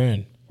time we're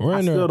in.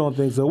 I still don't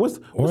think so. What's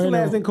we're the in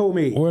last thing Cole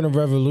made? We're in a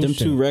revolution. Them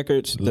two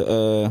records.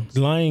 The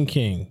Lion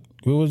King.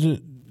 What was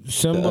it?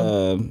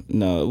 Simba?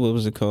 no, what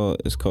was it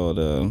called? It's called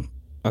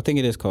I think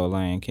it is called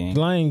Lion King.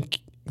 Lion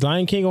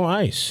King on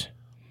Ice.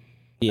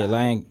 Yeah,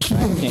 Lion King.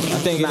 I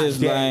think it is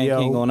that, Lion yo.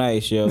 King on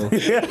Ice, yo.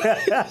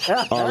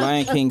 Or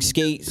Lion King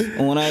Skates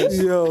on Ice.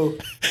 Yo,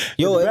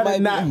 It better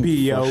might not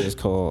be, yo. It's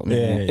called, man.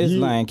 Yeah, It's you-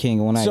 Lion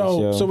King on Ice,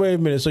 yo. So wait a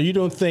minute. So you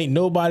don't think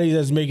nobody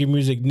that's making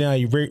music now,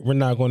 we're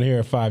not going to hear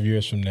it 5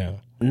 years from now?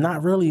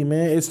 Not really,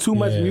 man. It's too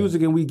much Yeah.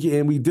 music, and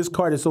we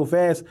discard it so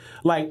fast.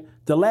 Like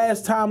the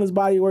last timeless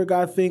body work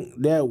I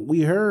think that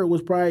we heard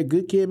was probably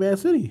Good Kid, Mad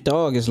City.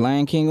 Dog is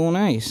Lion King on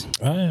Ice.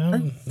 Yeah.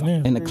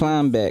 And the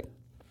climb back.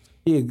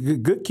 Yeah,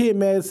 Good Kid,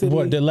 Mad City.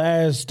 What the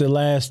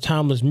last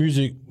timeless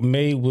music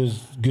made was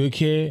Good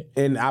Kid.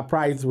 And I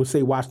probably would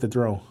say Watch the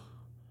Throne.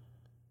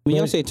 When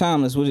y'all say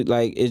timeless, what it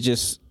like? It's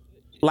just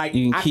Like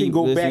You can I can keep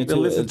go listening back to to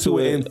listen it, to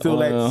it and feel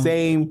that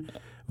same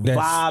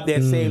vibe,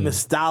 that same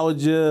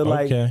nostalgia,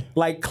 Okay.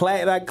 like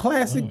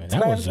classic. that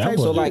type was-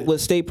 so of like shit.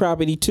 with State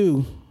Property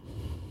 2.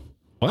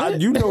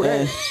 What? You know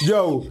that,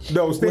 yo,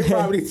 no, State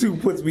Property 2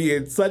 puts me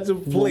in such a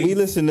place. When we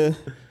listen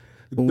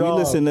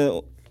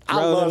to I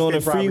love Riding on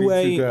the State Property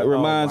freeway, 2, it oh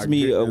reminds my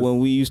me of goodness. when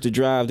we used to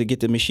drive to get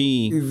the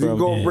machine. You From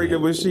gonna bring the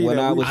machine when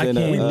up. I was We in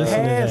can't a listen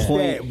to that. past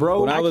point, that, bro.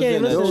 when I was can't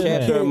in a listen to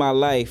chapter that. of my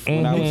life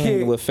when I was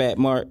hanging with Fat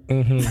Mark. I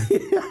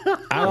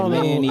don't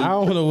Man, know. I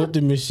don't know what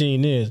the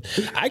machine is.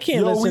 I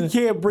can't Yo, listen. we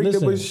can't bring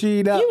listen, the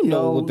machine up. You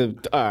know yo. what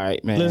the all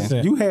right, man.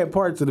 Listen, You had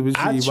parts of the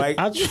machine, Mike.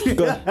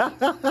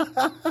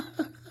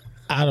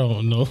 I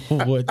don't know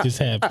what just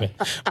happened,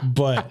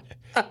 but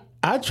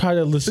I tried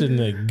to listen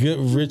to Good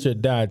Rich or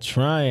Die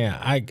Trying.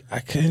 I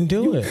couldn't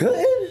do it.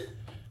 Couldn't?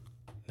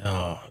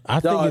 No, I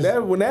think Dog,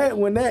 it's,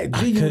 when that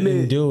G couldn't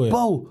unit, do it.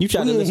 Bo, You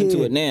try to we in listen to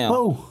here. it now.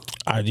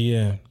 Bo.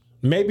 yeah.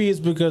 Maybe it's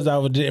because I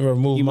didn't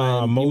remove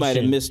my emotion. You might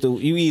have missed the.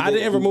 You either I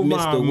didn't remove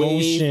missed my the wave.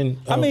 emotion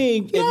I of-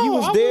 mean, if No, you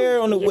was I there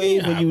was- on the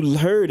wave yeah, when you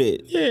heard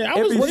it. Yeah,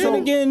 I was But there.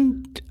 then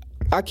again,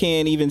 I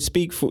can't even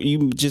speak for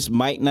you. Just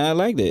might not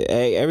like it.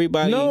 Hey,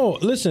 everybody. No,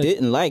 listen.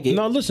 didn't like it.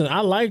 No, listen.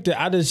 I liked it.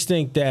 I just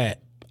think that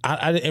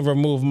I didn't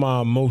remove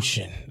my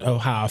emotion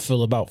of how I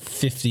feel about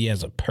 50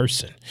 as a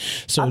person.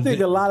 So I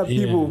think a lot of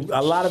yeah.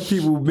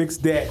 people mix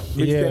that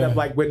Yeah. up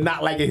like with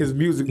not liking his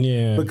music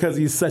Yeah. because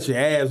he's such an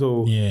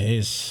asshole. Yeah,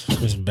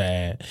 it's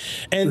bad.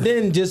 And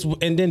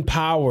then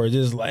Power,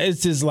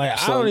 it's just like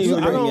I don't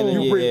even. I don't. Yeah.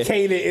 You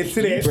retain it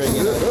into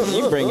that.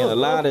 You bringing a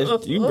lot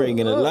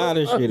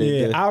of shit in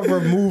Yeah, there. I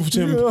removed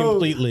him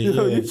completely.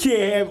 Yo, yeah. you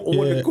can't have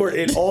on the court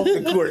and off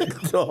the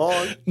court.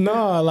 dog.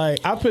 No, like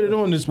I put it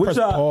on this press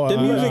pause.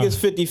 The music is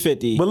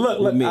 50-50 But look,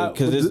 with me look,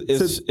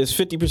 because it's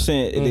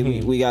 50%. And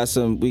then we got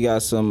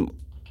some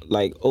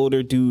like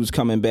older dudes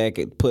coming back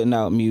and putting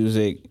out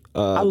music.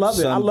 I love it.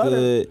 I some love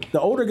good, it. The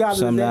older guys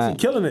are some actually not.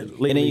 killing it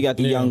lately. And then you got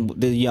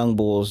the young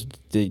bulls.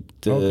 The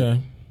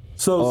Okay.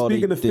 So all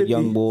speaking the of 50,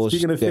 young bulls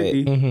speaking of that-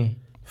 50,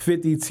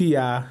 50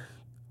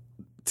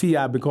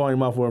 T.I. been calling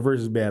him out for a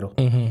versus battle.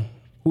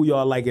 Who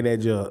y'all like in that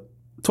job?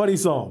 20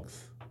 songs.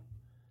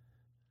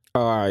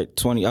 All right,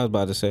 20. I was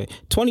about to say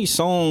 20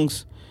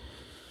 songs.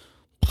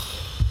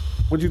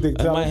 What you think?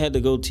 I Tell might me. have to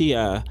go T.I.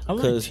 I like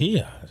because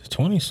T.I.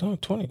 20 song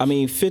 20. I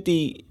mean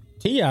 50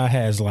 T.I.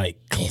 has like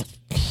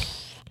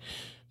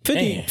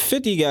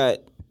 50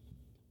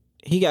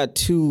 got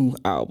 2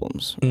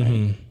 albums.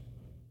 Right?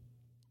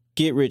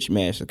 Get Rich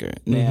Massacre.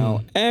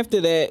 Now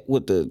after that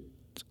with the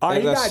All right,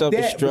 as you I got that,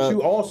 self-destruct, but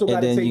you also and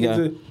got to then take you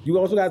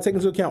got-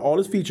 into account all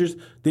his features.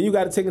 Then you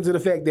got to take into the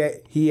fact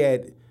that he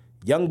had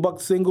Young Buck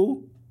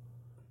single,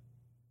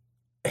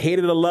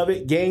 Hated to Love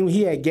It, Game.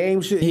 He had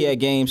game shit. He had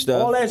game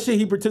stuff. All that shit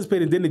he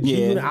participated. Then the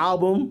G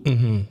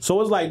album.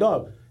 So it's like,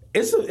 dog,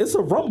 it's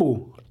a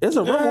rumble. It's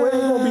a rumble.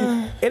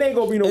 It ain't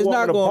gonna be no It's walk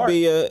not in the gonna park.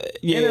 be a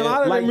And a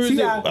lot of like the music,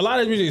 T.I. a lot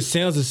of music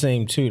sounds the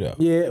same too, though.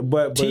 Yeah,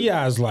 but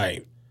T.I.'s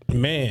like,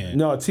 man.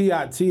 no,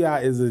 T.I.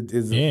 is a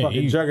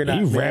fucking juggernaut.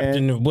 He rapped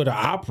man. with an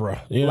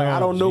opera. You Like know? I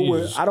don't know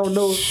Jesus.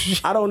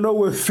 what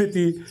what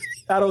 50.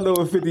 I don't know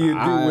what 50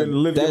 would do with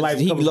Live Your Life.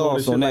 He Comes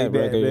lost and on shit that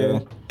like record,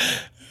 man.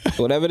 yo.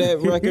 Whatever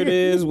that record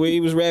is, where he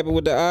was rapping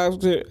with the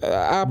opera,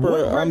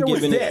 What I'm record was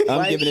giving that? it. I'm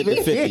Like- giving it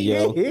to 50,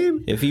 yo.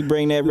 If he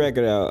bring that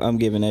record out, I'm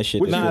giving that shit.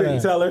 What to you him.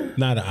 think, Teller?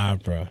 Not an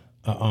opera.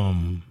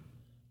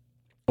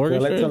 Yeah,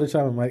 let Teller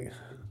chime, Mike.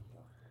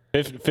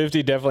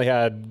 50 definitely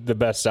had the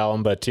best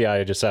album, but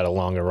T.I. just had a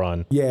longer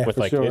run. Yeah, with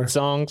for like sure. hit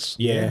songs.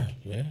 Yeah.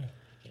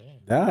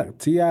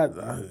 T.I.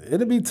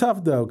 It'll be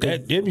tough though. 'cause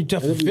It'd be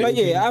tough for It'd be- 50. But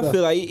yeah, I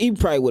feel like he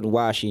probably wouldn't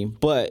wash him,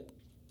 but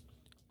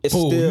it's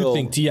Oh, still. you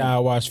think T.I.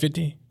 watched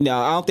 50? No,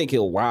 I don't think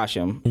he'll wash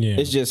him. Yeah.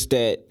 It's just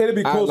that It'll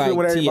be I closer to like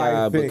what everybody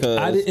T.I. think. because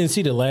I didn't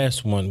see the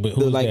last one, but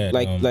who's like that?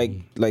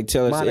 like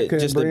tell us Monica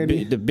just and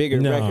Brandy? the bigger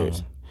no,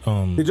 records.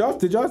 Did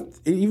y'all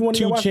even one of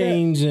y'all 2 watch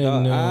Chains and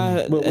I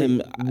that? Wait,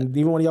 am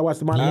even one of y'all watch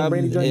the Monica and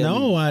Brandy joint?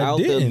 No, I out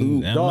the didn't.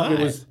 loop. I'm Dog,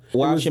 not.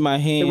 Washing my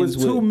hands It was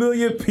 2 with-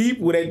 million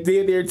people that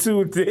did there too.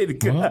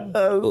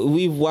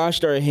 We've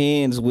washed our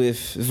hands with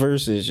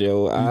verses,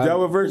 yo. You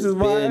done with verses,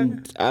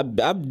 man?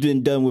 I've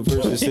been done with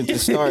verses since it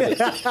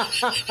started.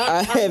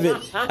 I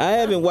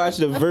haven't watched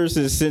the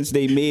verses since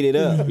they made it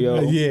up,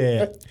 yo.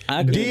 Yeah.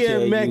 I couldn't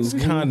tell DMX you.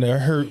 kind of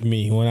hurt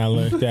me when I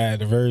looked at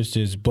the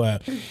verses,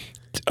 but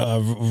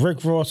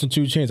Rick Ross and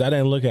 2 Chainz, I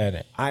didn't look at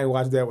it. I ain't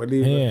watched that one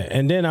either. Yeah,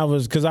 and then I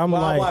was, because I'm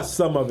Well, I like, watched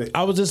some of it.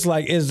 I was just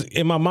like,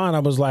 in my mind, I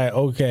was like,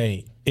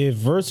 okay, if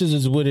verses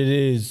is what it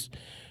is,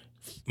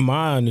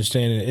 my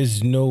understanding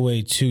is no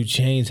way 2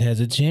 Chainz has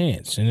a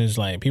chance. And it's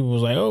like, people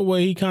was like, oh, well,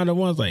 he kind of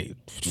wants, like,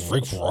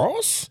 Rick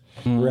Ross?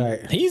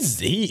 Right. He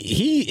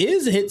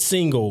is a hit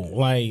single,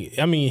 like,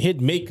 I mean,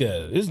 hit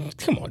maker.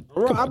 Come on.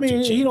 I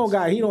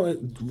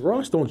mean,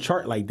 Ross don't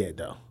chart like that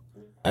though.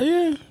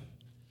 Yeah.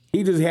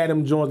 He just had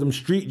them joints, them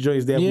street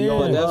joints that we Yeah. all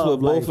But that's love. what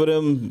both of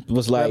them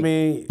was like. I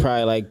mean,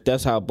 probably like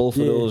that's how both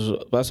of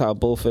those. That's how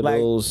both of Like,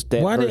 those.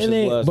 That Why verses didn't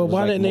they? was. But It was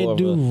why like didn't they more of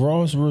do a-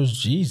 Ross versus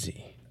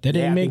Jeezy? They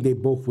didn't I make. think they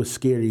both were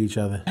scared of each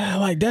other.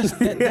 Like that's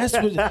what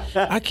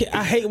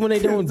I hate when they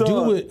don't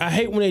do it. I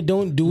hate when they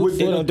don't do it They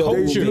for the don't do-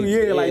 they culture. do-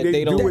 yeah, like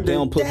they do it, They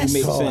don't put who that's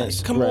makes hard.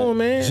 sense. Come Right. on,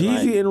 man.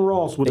 Jeezy Like, and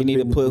Ross would They need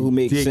to put who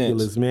makes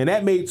ridiculous, sense. man.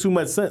 That made too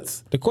much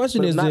sense. the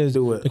question But is,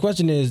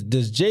 not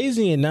does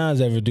Jay-Z and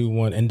Nas ever do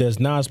one? And does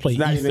Nas play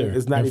not Ether even-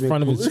 it's not in even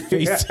front of cool. his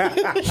face?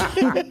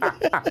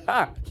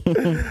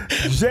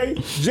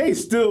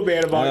 Jay's still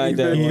mad I about like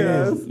Ether that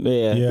because one.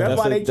 Yeah, that's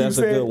why they keep that's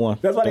a saying. good one.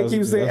 That's why they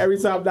keep saying that's- every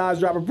time Nas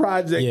drop a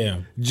project, Yeah.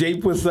 Jay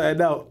puts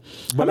something out.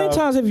 How But, many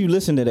times have you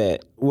listened to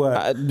that?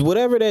 What?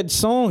 Whatever that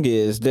song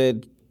is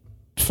that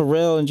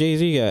Pharrell and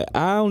Jay-Z got.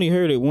 I only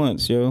heard it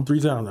once, yo. 3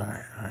 times. All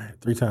right,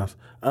 3 times.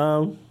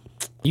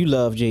 You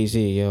love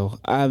Jay-Z, yo.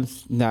 I'm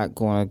not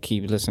going to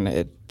keep listening to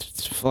it.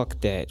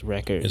 Fuck that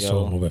record, It's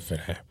yo. over for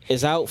that.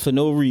 It's out for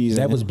no reason.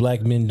 That was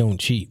Black Men Don't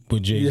Cheat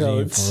with Jay-Z Yo,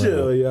 and Pharrell.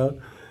 chill, yo.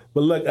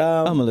 But look,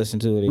 I'm going to listen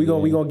to it we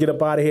again. gonna get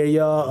up out of here,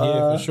 y'all.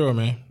 Yeah, for sure,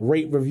 man.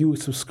 Rate, review,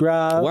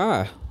 subscribe.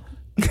 Why?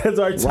 Because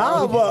our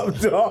time up,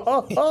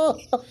 dog.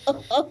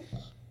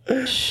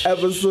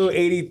 Episode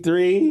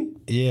 83.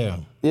 Yeah.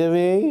 You know what I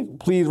mean?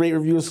 Please rate,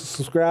 review,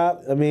 subscribe.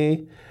 I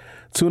mean,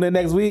 tune in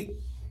next week.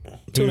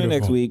 Tune in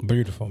next Beautiful. week.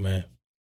 Beautiful, man.